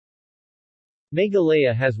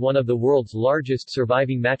 Meghalaya has one of the world's largest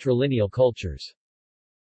surviving matrilineal cultures.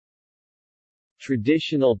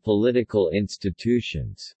 Traditional political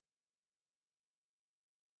institutions.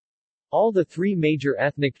 All the three major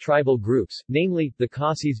ethnic tribal groups, namely, the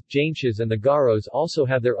Khasis, Jaintias and the Garos, also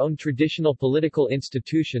have their own traditional political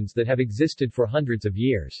institutions that have existed for hundreds of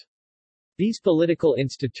years. These political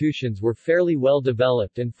institutions were fairly well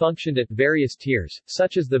developed and functioned at various tiers,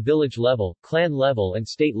 such as the village level, clan level and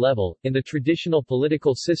state level. In the traditional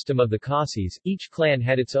political system of the Khasis, each clan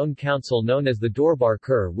had its own council known as the Dorbar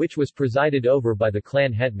Kur, which was presided over by the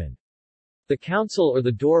clan headman. The council or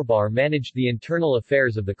the Dorbar managed the internal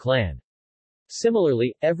affairs of the clan.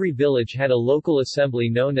 Similarly, every village had a local assembly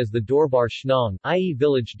known as the Dorbar Shnong, i.e.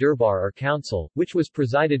 village Durbar or council, which was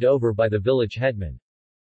presided over by the village headman.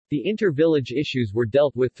 The inter-village issues were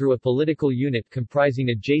dealt with through a political unit comprising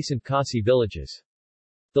adjacent Khasi villages.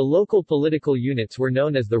 The local political units were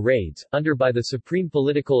known as the raids, under by the supreme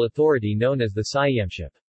political authority known as the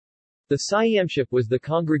Saiyemship. The Saiyemship was the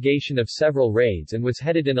congregation of several raids and was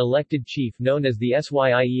headed an elected chief known as the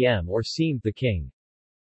Syiem or Seem, the king.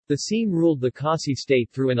 The Seem ruled the Khasi state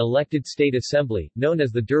through an elected state assembly, known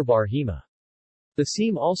as the Durbar Hema. The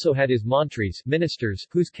Seem also had his mantris, ministers,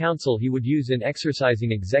 whose counsel he would use in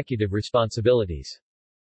exercising executive responsibilities.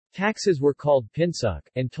 Taxes were called pinsuk,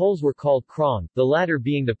 and tolls were called krong, the latter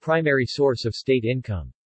being the primary source of state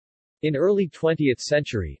income. In early 20th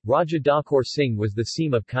century, Raja Dakur Singh was the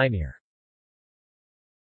Seem of Kaimir.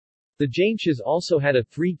 The Jaintias also had a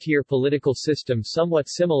three-tier political system somewhat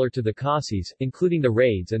similar to the Khasis, including the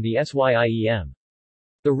raids and the Syiem.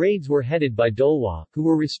 The raids were headed by Dolwa, who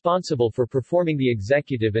were responsible for performing the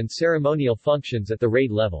executive and ceremonial functions at the raid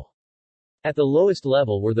level. At the lowest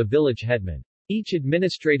level were the village headmen. Each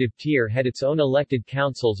administrative tier had its own elected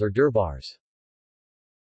councils or durbars.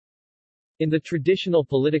 In the traditional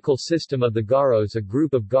political system of the Garos, a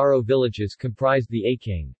group of Garo villages comprised the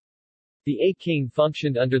A-King. The A-King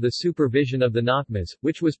functioned under the supervision of the Nakmas,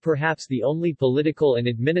 which was perhaps the only political and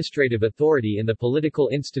administrative authority in the political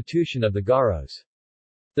institution of the Garos.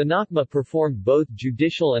 The Nakma performed both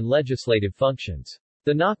judicial and legislative functions.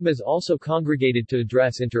 The Nakmas also congregated to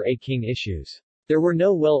address inter-A-King issues. There were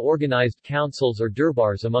no well-organized councils or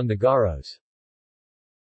durbars among the Garos.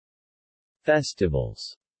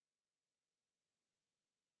 Festivals.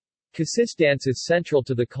 Kasis dance is central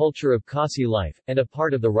to the culture of Kasi life, and a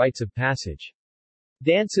part of the rites of passage.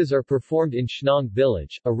 Dances are performed in Shnong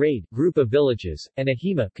village, a raid, group of villages, and a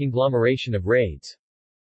hima, conglomeration of raids.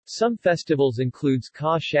 Some festivals includes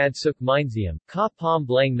Ka Shad Suk Minesium, Ka Pom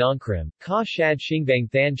Blang Nongkrim, Ka Shad Shingbang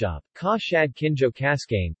Thanjop, Ka Shad Kinjo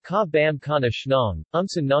Kaskane, Ka Bam Kana Shnong,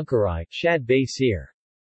 Umsan Nongkarai, Shad Bay Seer.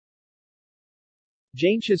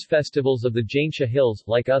 Jainsha's festivals of the Jainsha Hills,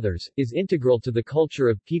 like others, is integral to the culture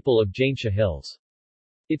of people of Jainsha Hills.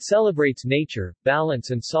 It celebrates nature, balance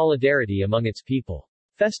and solidarity among its people.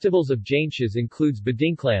 Festivals of Jainshas includes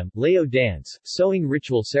Badingklam, Leo dance, sowing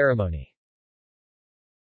ritual ceremony.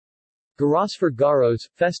 Garosfer Garos,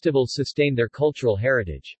 festivals sustain their cultural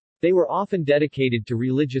heritage. They were often dedicated to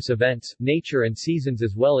religious events, nature and seasons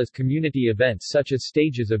as well as community events such as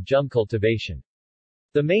stages of jum cultivation.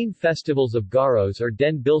 The main festivals of Garos are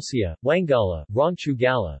Den Bilsia, Wangala,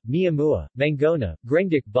 Rongchugala, Miyamua, Mangona,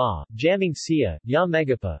 Grengdik Ba, Jaming Sia,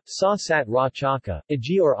 Yamagapa, Sa Sat Ra Chaka,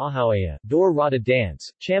 Aji or Ahawaya, Dor Rada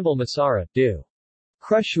Dance, Chambal Masara, Du.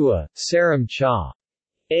 Krushua, Saram Cha,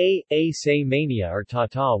 A Say Mania or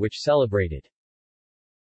Tata which celebrated.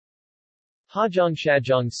 Hajong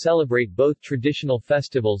Shajongs celebrate both traditional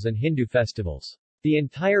festivals and Hindu festivals. The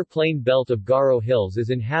entire plain belt of Garo Hills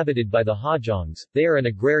is inhabited by the Hajongs. They are an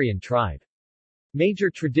agrarian tribe.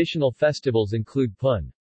 Major traditional festivals include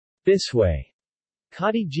Pun Bisway,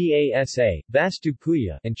 Kati Gasa, Vastu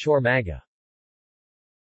Puya, and Chor Maga.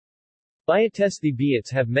 Bayatesthi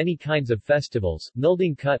Biats have many kinds of festivals,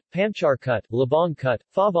 Nulding Kut, Pamchar Kut, Labong Kut,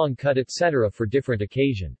 Favong Kut etc. for different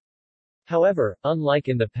occasion. However, unlike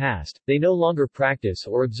in the past, they no longer practice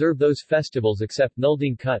or observe those festivals except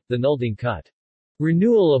Nulding Kut, the Nulding Kut.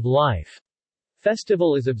 Renewal of Life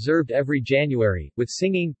festival is observed every January, with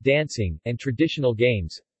singing, dancing, and traditional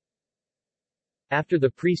games. After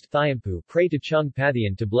the priest Thayampu pray to Chung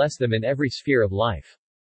Pathian to bless them in every sphere of life.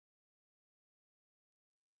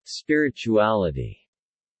 Spirituality.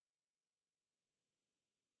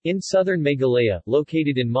 In southern Meghalaya,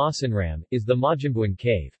 located in Masanram, is the Majimbuan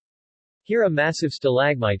cave. Here a massive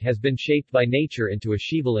stalagmite has been shaped by nature into a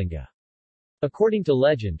Shivalinga. According to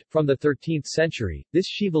legend, from the 13th century, this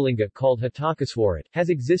Shivalinga, called Hatakaswarat,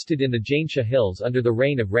 has existed in the Jainsha hills under the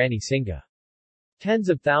reign of Rani Singha. Tens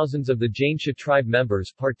of thousands of the Jainsha tribe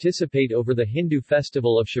members participate over the Hindu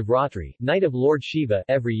festival of Shivratri, Night of Lord Shiva,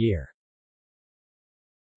 every year.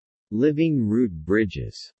 Living root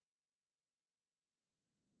bridges.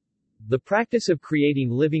 The practice of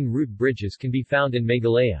creating living root bridges can be found in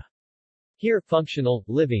Meghalaya. Here, functional,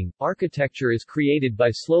 living, architecture is created by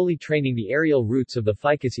slowly training the aerial roots of the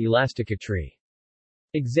Ficus elastica tree.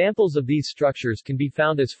 Examples of these structures can be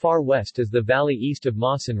found as far west as the valley east of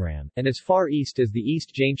Masanram, and as far east as the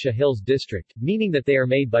East Jainsha Hills district, meaning that they are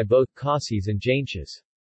made by both Kasis and Jainshas.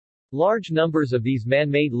 Large numbers of these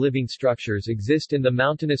man-made living structures exist in the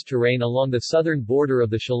mountainous terrain along the southern border of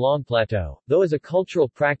the Shillong Plateau, though as a cultural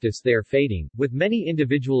practice they are fading, with many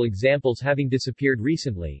individual examples having disappeared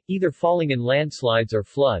recently, either falling in landslides or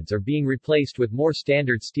floods or being replaced with more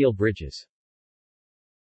standard steel bridges.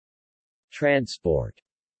 Transport.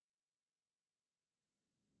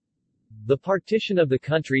 The partition of the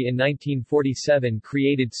country in 1947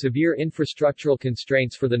 created severe infrastructural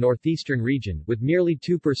constraints for the northeastern region, with merely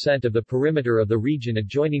 2% of the perimeter of the region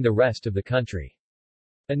adjoining the rest of the country.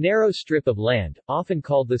 A narrow strip of land, often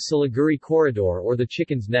called the Siliguri Corridor or the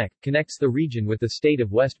Chicken's Neck, connects the region with the state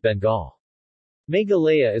of West Bengal.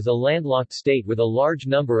 Meghalaya is a landlocked state with a large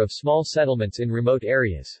number of small settlements in remote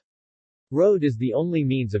areas. Road is the only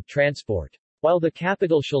means of transport. While the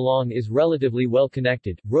capital Shillong is relatively well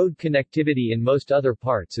connected, road connectivity in most other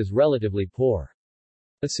parts is relatively poor.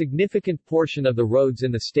 A significant portion of the roads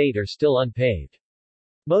in the state are still unpaved.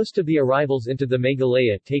 Most of the arrivals into the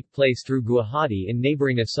Meghalaya take place through Guwahati in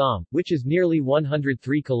neighboring Assam, which is nearly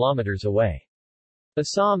 103 kilometers away.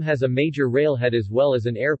 Assam has a major railhead as well as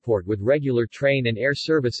an airport with regular train and air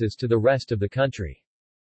services to the rest of the country.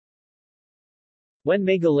 When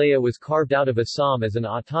Meghalaya was carved out of Assam as an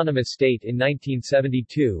autonomous state in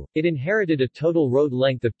 1972, it inherited a total road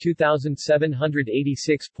length of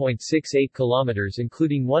 2,786.68 kilometers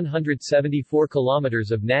including 174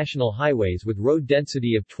 kilometers of national highways with road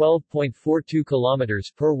density of 12.42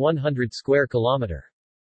 kilometers per 100 square kilometer.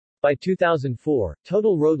 By 2004,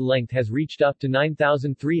 total road length has reached up to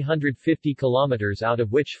 9,350 kilometers, out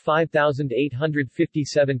of which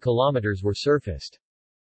 5,857 kilometers were surfaced.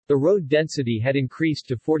 The road density had increased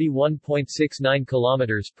to 41.69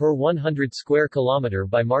 kilometers per 100 square kilometer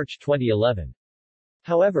by March 2011.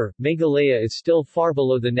 However, Meghalaya is still far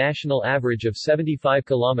below the national average of 75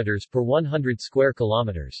 kilometers per 100 square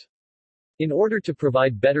kilometers. In order to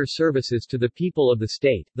provide better services to the people of the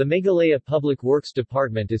state, the Meghalaya Public Works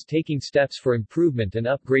Department is taking steps for improvement and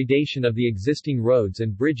upgradation of the existing roads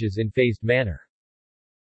and bridges in phased manner.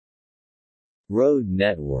 Road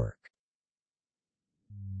network.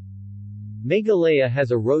 Meghalaya has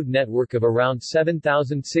a road network of around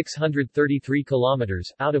 7,633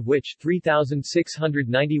 kilometers, out of which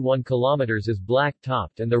 3,691 kilometers is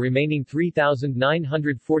black-topped and the remaining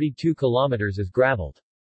 3,942 kilometers is graveled.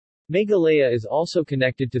 Meghalaya is also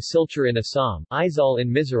connected to Silchar in Assam, Aizawl in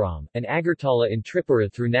Mizoram, and Agartala in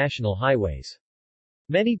Tripura through national highways.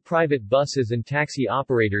 Many private buses and taxi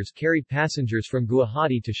operators carry passengers from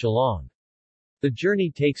Guwahati to Shillong. The journey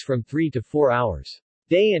takes from 3 to 4 hours.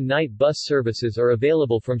 Day and night bus services are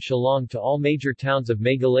available from Shillong to all major towns of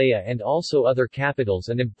Meghalaya and also other capitals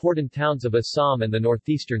and important towns of Assam and the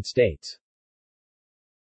northeastern states.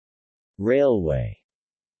 Railway.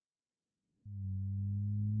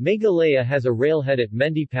 Meghalaya has a railhead at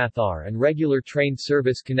Mendipathar, and regular train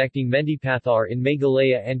service connecting Mendipathar in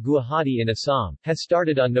Meghalaya and Guwahati in Assam has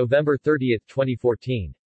started on November 30,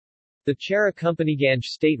 2014. The Chera-Companyganj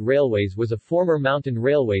State Railways was a former mountain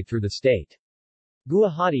railway through the state.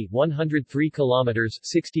 Guwahati, 103 kilometers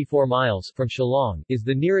 64 miles from Shillong, is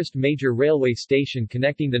the nearest major railway station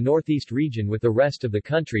connecting the northeast region with the rest of the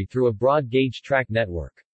country through a broad-gauge track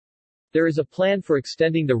network. There is a plan for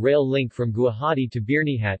extending the rail link from Guwahati to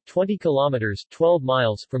Birnihat, 20 kilometers 12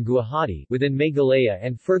 miles from Guwahati within Meghalaya,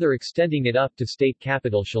 and further extending it up to state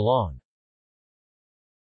capital Shillong.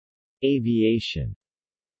 Aviation.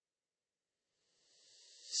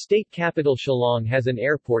 State capital Shillong has an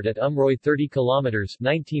airport at Umroi, 30 kilometers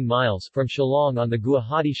 19 miles from Shillong on the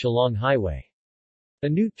Guwahati-Shillong Highway. A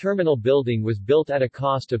new terminal building was built at a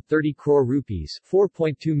cost of 30 crore rupees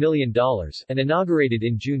 $4.2 million and inaugurated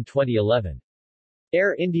in June 2011.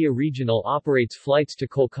 Air India Regional operates flights to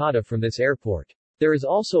Kolkata from this airport. There is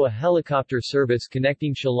also a helicopter service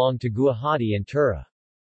connecting Shillong to Guwahati and Tura.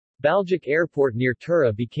 Baljak Airport near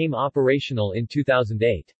Tura became operational in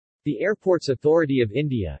 2008. The Airports Authority of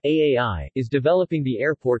India (AAI) is developing the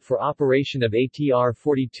airport for operation of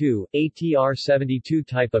ATR-42, ATR-72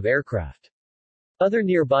 type of aircraft. Other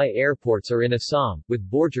nearby airports are in Assam, with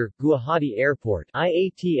Borjhar, Guwahati Airport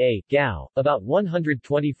IATA, Gao, about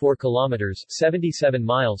 124 kilometers 77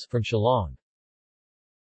 miles from Shillong.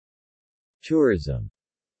 Tourism.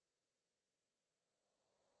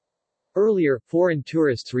 Earlier, foreign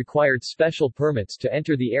tourists required special permits to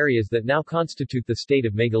enter the areas that now constitute the state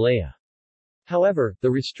of Meghalaya. However,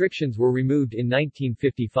 the restrictions were removed in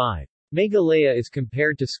 1955. Meghalaya is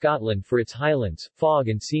compared to Scotland for its highlands, fog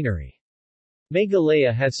and scenery.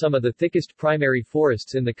 Meghalaya has some of the thickest primary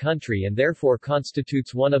forests in the country and therefore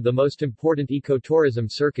constitutes one of the most important ecotourism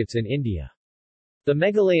circuits in India. The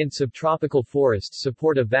Meghalayan subtropical forests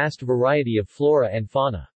support a vast variety of flora and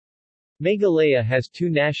fauna. Meghalaya has 2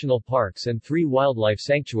 national parks and 3 wildlife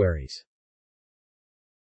sanctuaries.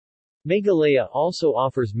 Meghalaya also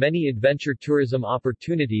offers many adventure tourism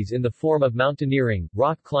opportunities in the form of mountaineering,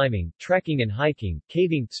 rock climbing, trekking and hiking,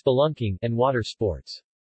 caving, spelunking, and water sports.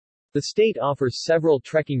 The state offers several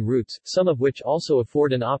trekking routes, some of which also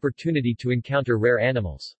afford an opportunity to encounter rare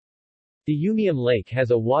animals. The Umiam Lake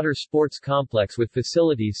has a water sports complex with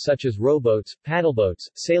facilities such as rowboats, paddleboats,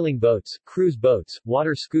 sailing boats, cruise boats,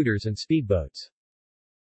 water scooters and speedboats.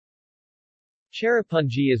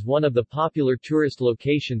 Cherrapunji is one of the popular tourist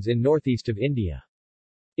locations in northeast of India.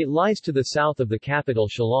 It lies to the south of the capital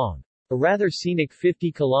Shillong. A rather scenic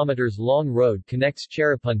 50 kilometers long road connects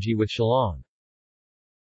Cherrapunji with Shillong.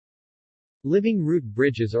 Living root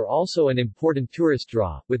bridges are also an important tourist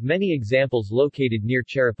draw, with many examples located near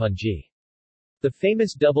Cherrapunji. The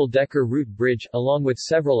famous double-decker root bridge, along with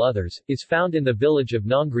several others, is found in the village of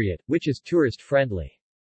Nongriat, which is tourist-friendly.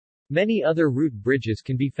 Many other root bridges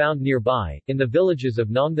can be found nearby, in the villages of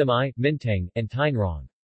Nongdamai, Mintang, and Tainrong.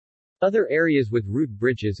 Other areas with root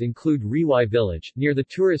bridges include Riwai village, near the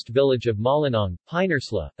tourist village of Malinong,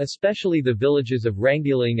 Pinersla, especially the villages of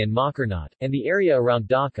Rangdiling and Makarnat, and the area around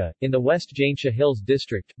Dhaka, in the West Jaintia Hills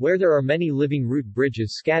district, where there are many living root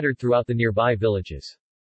bridges scattered throughout the nearby villages.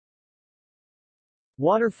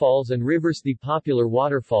 Waterfalls and rivers. The popular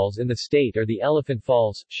waterfalls in the state are the Elephant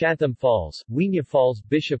Falls, Shatham Falls, Weenya Falls,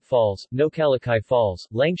 Bishop Falls, Nokalakai Falls,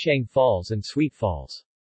 Langshang Falls and Sweet Falls.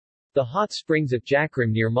 The hot springs at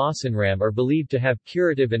Jakrim near Masanram are believed to have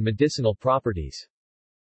curative and medicinal properties.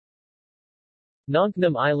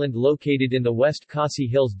 Nongknam Island, located in the West Khasi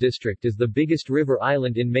Hills district, is the biggest river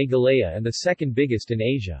island in Meghalaya and the second biggest in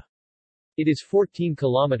Asia. It is 14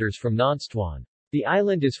 kilometers from Nonstwan. The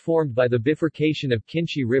island is formed by the bifurcation of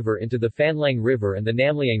Kinchi River into the Phanlang River and the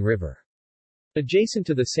Namliang River. Adjacent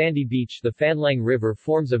to the sandy beach, the Phanlang River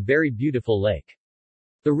forms a very beautiful lake.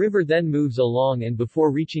 The river then moves along and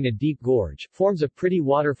before reaching a deep gorge, forms a pretty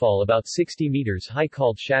waterfall about 60 meters high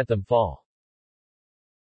called Shadtham Fall.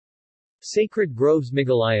 Sacred Groves.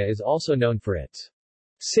 Meghalaya is also known for its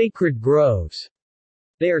sacred groves.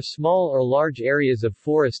 They are small or large areas of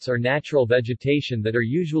forests or natural vegetation that are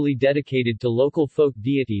usually dedicated to local folk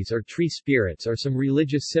deities or tree spirits or some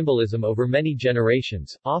religious symbolism over many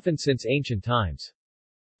generations, often since ancient times.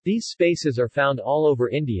 These spaces are found all over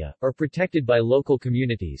India, are protected by local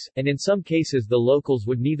communities, and in some cases the locals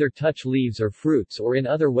would neither touch leaves or fruits or in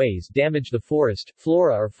other ways damage the forest,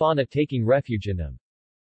 flora or fauna taking refuge in them.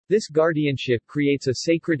 This guardianship creates a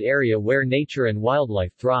sacred area where nature and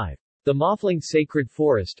wildlife thrive. The Mawphlang Sacred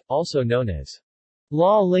Forest, also known as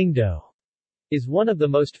La Lingdo, is one of the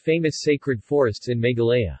most famous sacred forests in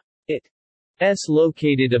Meghalaya. It is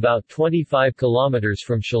located about 25 kilometers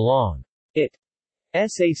from Shillong. It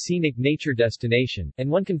is a scenic nature destination, and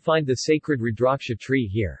one can find the sacred Rudraksha tree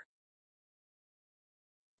here.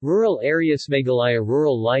 Rural areas. Meghalaya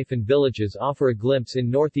rural life and villages offer a glimpse in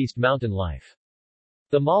northeast mountain life.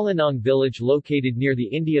 The Malinong village, located near the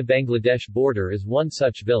India-Bangladesh border, is one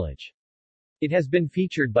such village. It has been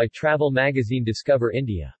featured by travel magazine Discover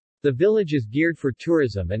India. The village is geared for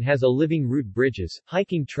tourism and has a living root bridges,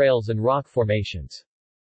 hiking trails and rock formations.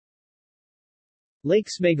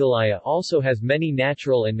 Lakes. Meghalaya also has many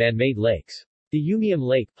natural and man-made lakes. The Umiam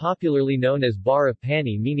Lake, popularly known as Bara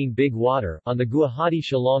Pani meaning big water, on the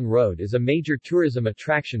Guwahati-Shillong Road is a major tourism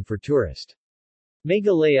attraction for tourists.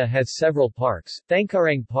 Meghalaya has several parks,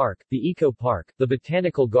 Thangkarang Park, the Eco Park, the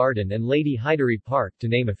Botanical Garden and Lady Hyderi Park to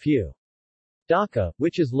name a few. Dhaka,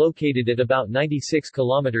 which is located at about 96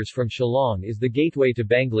 kilometers from Shillong, is the gateway to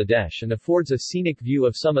Bangladesh and affords a scenic view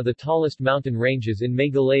of some of the tallest mountain ranges in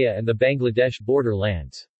Meghalaya and the Bangladesh border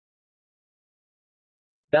lands.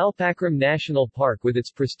 Balpakram National Park with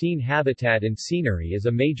its pristine habitat and scenery is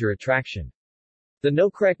a major attraction. The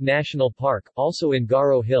Nokrek National Park, also in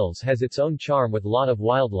Garo Hills, has its own charm with lot of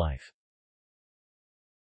wildlife.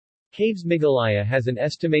 Caves. Meghalaya has an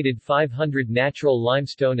estimated 500 natural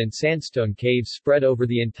limestone and sandstone caves spread over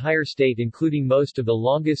the entire state, including most of the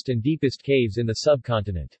longest and deepest caves in the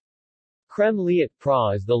subcontinent. Krem Liat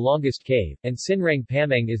Pra is the longest cave, and Sinrang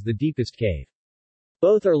Pamang is the deepest cave.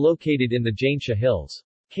 Both are located in the Jainsha Hills.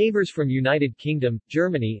 Cavers from United Kingdom,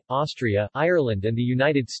 Germany, Austria, Ireland and the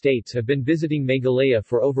United States have been visiting Meghalaya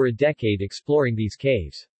for over a decade exploring these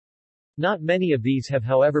caves. Not many of these have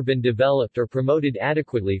however been developed or promoted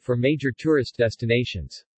adequately for major tourist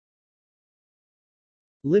destinations.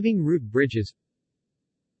 Living root bridges.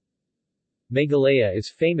 Meghalaya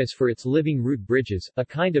is famous for its living root bridges, a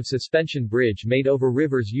kind of suspension bridge made over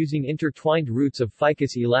rivers using intertwined roots of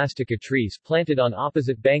Ficus elastica trees planted on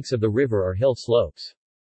opposite banks of the river or hill slopes.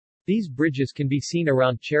 These bridges can be seen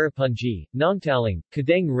around Cherrapunji, Nongtaling,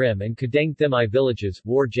 Kadeng Rim and Kadeng Thimai villages,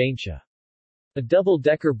 War Jainsha. A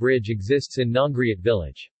double-decker bridge exists in Nongriat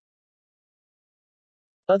village.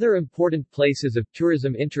 Other important places of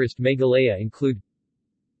tourism interest Meghalaya include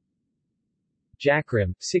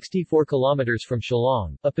Jakrim, 64 kilometers from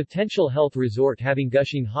Shillong, a potential health resort having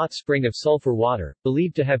gushing hot spring of sulfur water,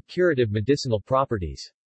 believed to have curative medicinal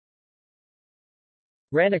properties.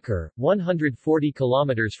 Ranakar, 140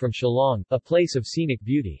 kilometers from Shillong, a place of scenic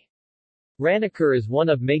beauty. Ranakar is one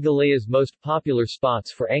of Meghalaya's most popular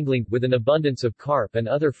spots for angling, with an abundance of carp and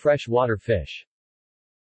other freshwater fish.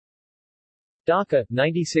 Dhaka,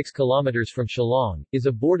 96 kilometers from Shillong, is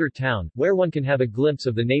a border town, where one can have a glimpse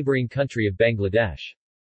of the neighboring country of Bangladesh.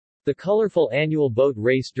 The colorful annual boat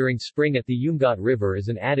race during spring at the Umgat River is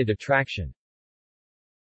an added attraction.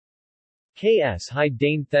 Ks. Hai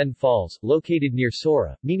Dane Then Falls, located near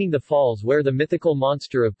Sora, meaning the falls where the mythical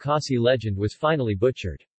monster of Khasi legend was finally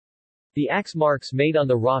butchered. The axe marks made on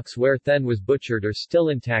the rocks where Then was butchered are still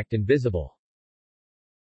intact and visible.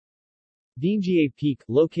 Dingjie Peak,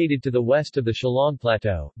 located to the west of the Shillong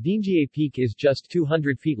Plateau, Dingjie Peak is just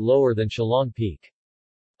 200 feet lower than Shillong Peak.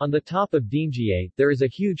 On the top of Dingjie, there is a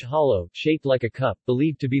huge hollow, shaped like a cup,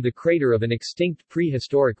 believed to be the crater of an extinct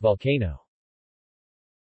prehistoric volcano.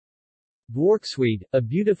 Dwarksweed, a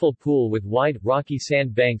beautiful pool with wide, rocky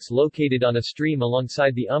sand banks located on a stream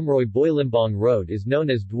alongside the Umroi Boilimbong Road is known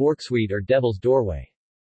as Dwarksweed or Devil's Doorway.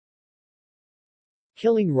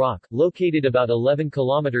 Killing Rock, located about 11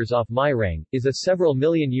 kilometers off Mirang, is a several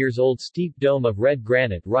million years old steep dome of red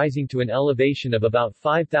granite rising to an elevation of about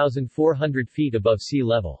 5,400 feet above sea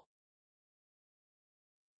level.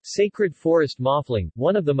 Sacred Forest Mawphling,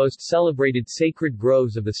 one of the most celebrated sacred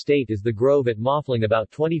groves of the state, is the grove at Mawphling about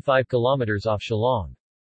 25 kilometers off Shillong.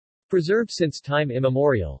 Preserved since time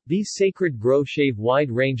immemorial, these sacred groves shave wide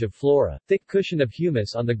range of flora, thick cushion of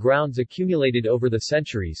humus on the grounds accumulated over the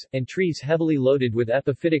centuries, and trees heavily loaded with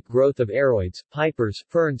epiphytic growth of aroids, pipers,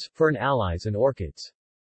 ferns, fern allies and orchids.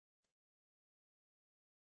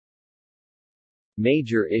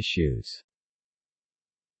 Major issues.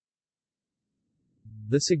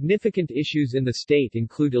 The significant issues in the state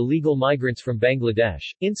include illegal migrants from Bangladesh,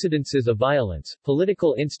 incidences of violence,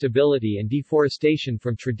 political instability and deforestation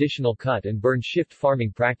from traditional cut and burn shift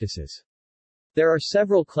farming practices. There are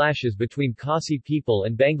several clashes between Khasi people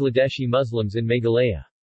and Bangladeshi Muslims in Meghalaya.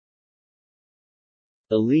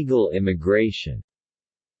 Illegal immigration.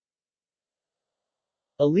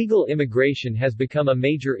 Illegal immigration has become a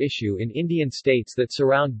major issue in Indian states that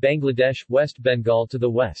surround Bangladesh, West Bengal to the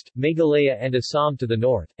west, Meghalaya and Assam to the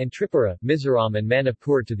north, and Tripura, Mizoram and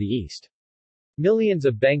Manipur to the east. Millions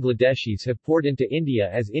of Bangladeshis have poured into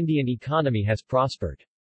India as Indian economy has prospered.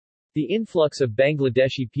 The influx of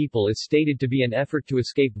Bangladeshi people is stated to be an effort to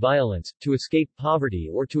escape violence, to escape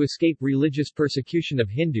poverty or to escape religious persecution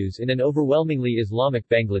of Hindus in an overwhelmingly Islamic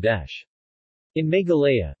Bangladesh. In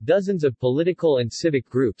Meghalaya, dozens of political and civic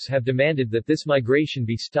groups have demanded that this migration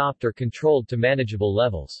be stopped or controlled to manageable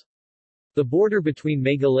levels. The border between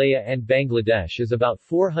Meghalaya and Bangladesh is about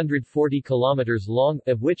 440 kilometers long,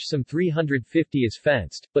 of which some 350 is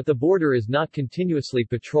fenced, but the border is not continuously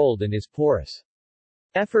patrolled and is porous.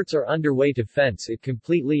 Efforts are underway to fence it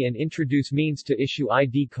completely and introduce means to issue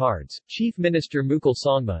ID cards. Chief Minister Mukul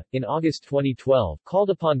Sangma, in August 2012, called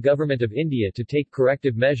upon Government of India to take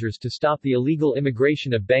corrective measures to stop the illegal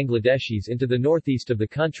immigration of Bangladeshis into the northeast of the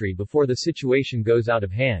country before the situation goes out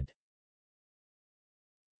of hand.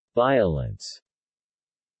 Violence.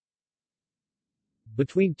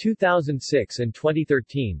 Between 2006 and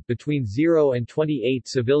 2013, between 0 and 28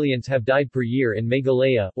 civilians have died per year in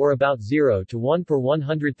Meghalaya, or about 0 to 1 per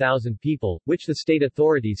 100,000 people, which the state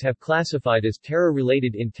authorities have classified as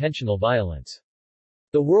terror-related intentional violence.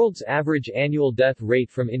 The world's average annual death rate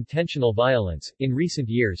from intentional violence, in recent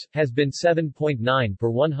years, has been 7.9 per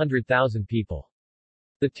 100,000 people.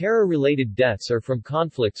 The terror-related deaths are from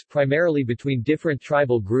conflicts primarily between different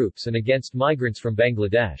tribal groups and against migrants from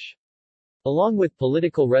Bangladesh. Along with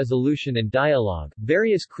political resolution and dialogue,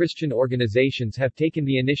 various Christian organizations have taken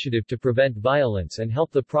the initiative to prevent violence and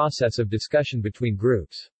help the process of discussion between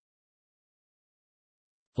groups.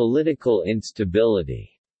 Political instability.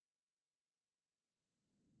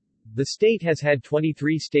 The state has had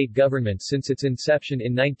 23 state governments since its inception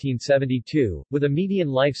in 1972, with a median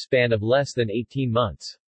lifespan of less than 18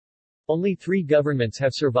 months. Only 3 governments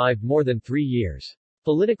have survived more than 3 years.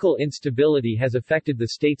 Political instability has affected the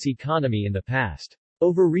state's economy in the past.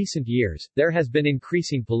 Over recent years, there has been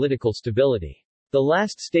increasing political stability. The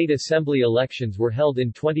last state assembly elections were held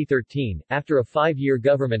in 2013, after a 5-year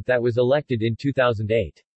government that was elected in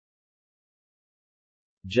 2008.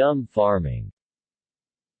 Jhum farming.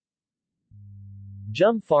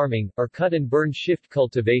 Jhum farming, or cut and burn shift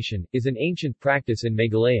cultivation, is an ancient practice in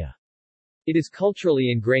Meghalaya. It is culturally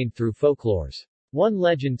ingrained through folklores. One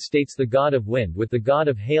legend states the god of wind with the god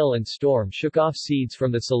of hail and storm shook off seeds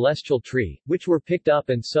from the celestial tree, which were picked up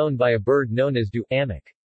and sown by a bird known as amak.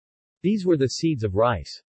 These were the seeds of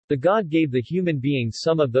rice. The god gave the human beings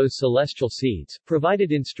some of those celestial seeds,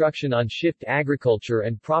 provided instruction on shift agriculture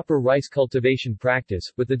and proper rice cultivation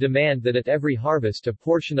practice, with the demand that at every harvest a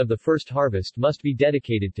portion of the first harvest must be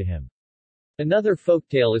dedicated to him. Another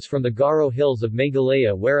folktale is from the Garo hills of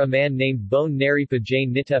Meghalaya where a man named Bone Naripa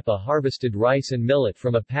Jain Nitepa harvested rice and millet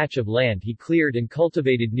from a patch of land he cleared and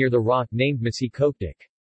cultivated near the rock named Masi Koktik.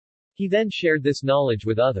 He then shared this knowledge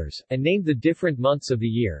with others, and named the different months of the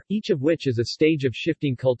year, each of which is a stage of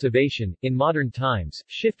shifting cultivation. In modern times,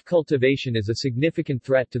 shift cultivation is a significant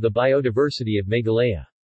threat to the biodiversity of Meghalaya.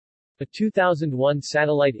 A 2001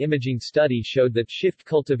 satellite imaging study showed that shift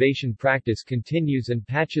cultivation practice continues and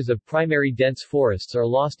patches of primary dense forests are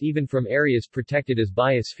lost even from areas protected as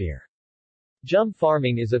biosphere. Jhum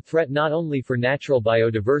farming is a threat not only for natural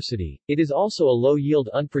biodiversity, it is also a low-yield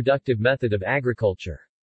unproductive method of agriculture.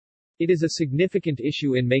 It is a significant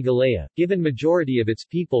issue in Meghalaya, given majority of its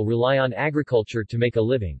people rely on agriculture to make a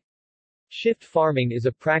living. Shift farming is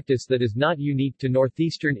a practice that is not unique to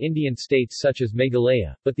northeastern Indian states such as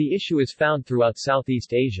Meghalaya, but the issue is found throughout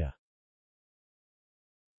Southeast Asia.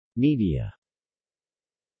 Media.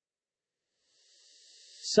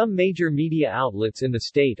 Some major media outlets in the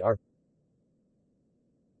state are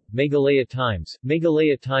Meghalaya Times.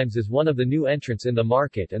 Meghalaya Times is one of the new entrants in the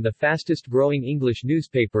market and the fastest-growing English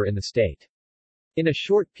newspaper in the state. In a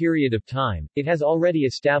short period of time, it has already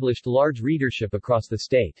established large readership across the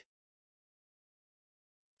state.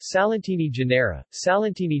 Salantini Janera.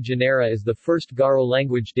 Salantini Janera is the first Garo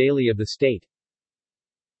language daily of the state.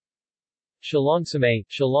 Shillong Samay.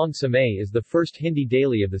 Shillong Samay is the first Hindi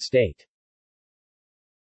daily of the state.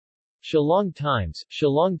 Shillong Times.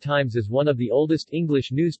 Shillong Times is one of the oldest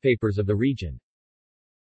English newspapers of the region.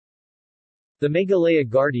 The Meghalaya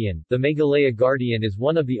Guardian. The Meghalaya Guardian is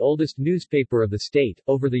one of the oldest newspaper of the state.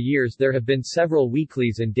 Over the years there have been several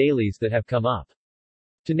weeklies and dailies that have come up.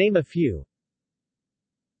 To name a few.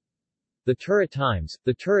 The Tura Times.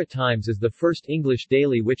 The Tura Times is the first English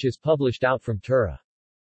daily which is published out from Tura.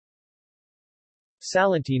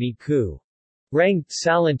 Salantini Ku. Rang.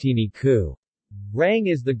 Salantini Ku. Rang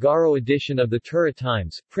is the Garo edition of the Tura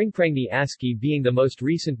Times, Pringprangni ASCII being the most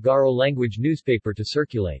recent Garo language newspaper to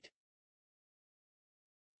circulate.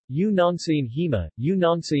 U Nongsain Hima. U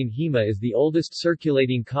Nongsain Hima is the oldest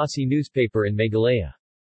circulating Khasi newspaper in Meghalaya.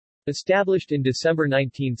 Established in December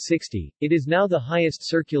 1960, it is now the highest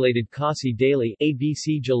circulated Khasi daily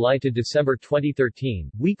ABC July to December 2013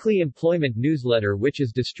 weekly employment newsletter which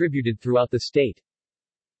is distributed throughout the state.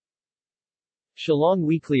 Shillong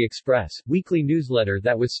Weekly Express, weekly newsletter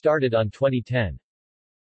that was started on 2010.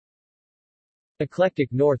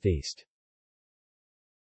 Eclectic Northeast.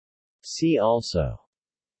 See also: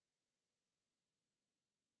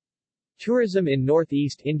 Tourism in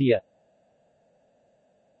Northeast India,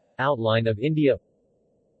 Outline of India,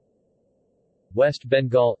 West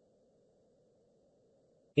Bengal,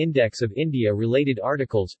 Index of India related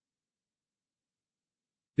articles,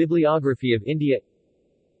 Bibliography of India,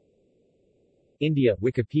 India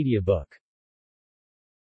Wikipedia book.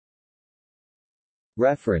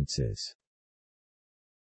 References.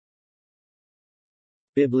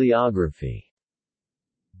 Bibliography.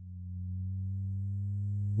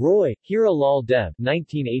 Roy, Hira Lal Deb,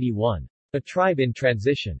 1981. A Tribe in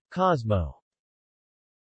Transition. Cosmo.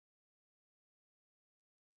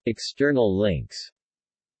 External links.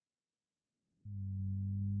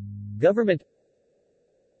 Government.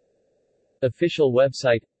 Official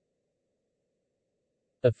website.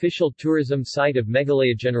 Official tourism site of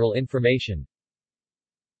Meghalaya. General information.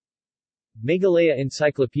 Meghalaya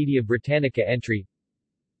Encyclopedia Britannica entry.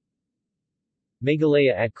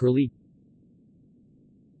 Meghalaya at Curlie.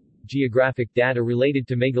 Geographic data related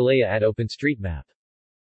to Meghalaya at OpenStreetMap.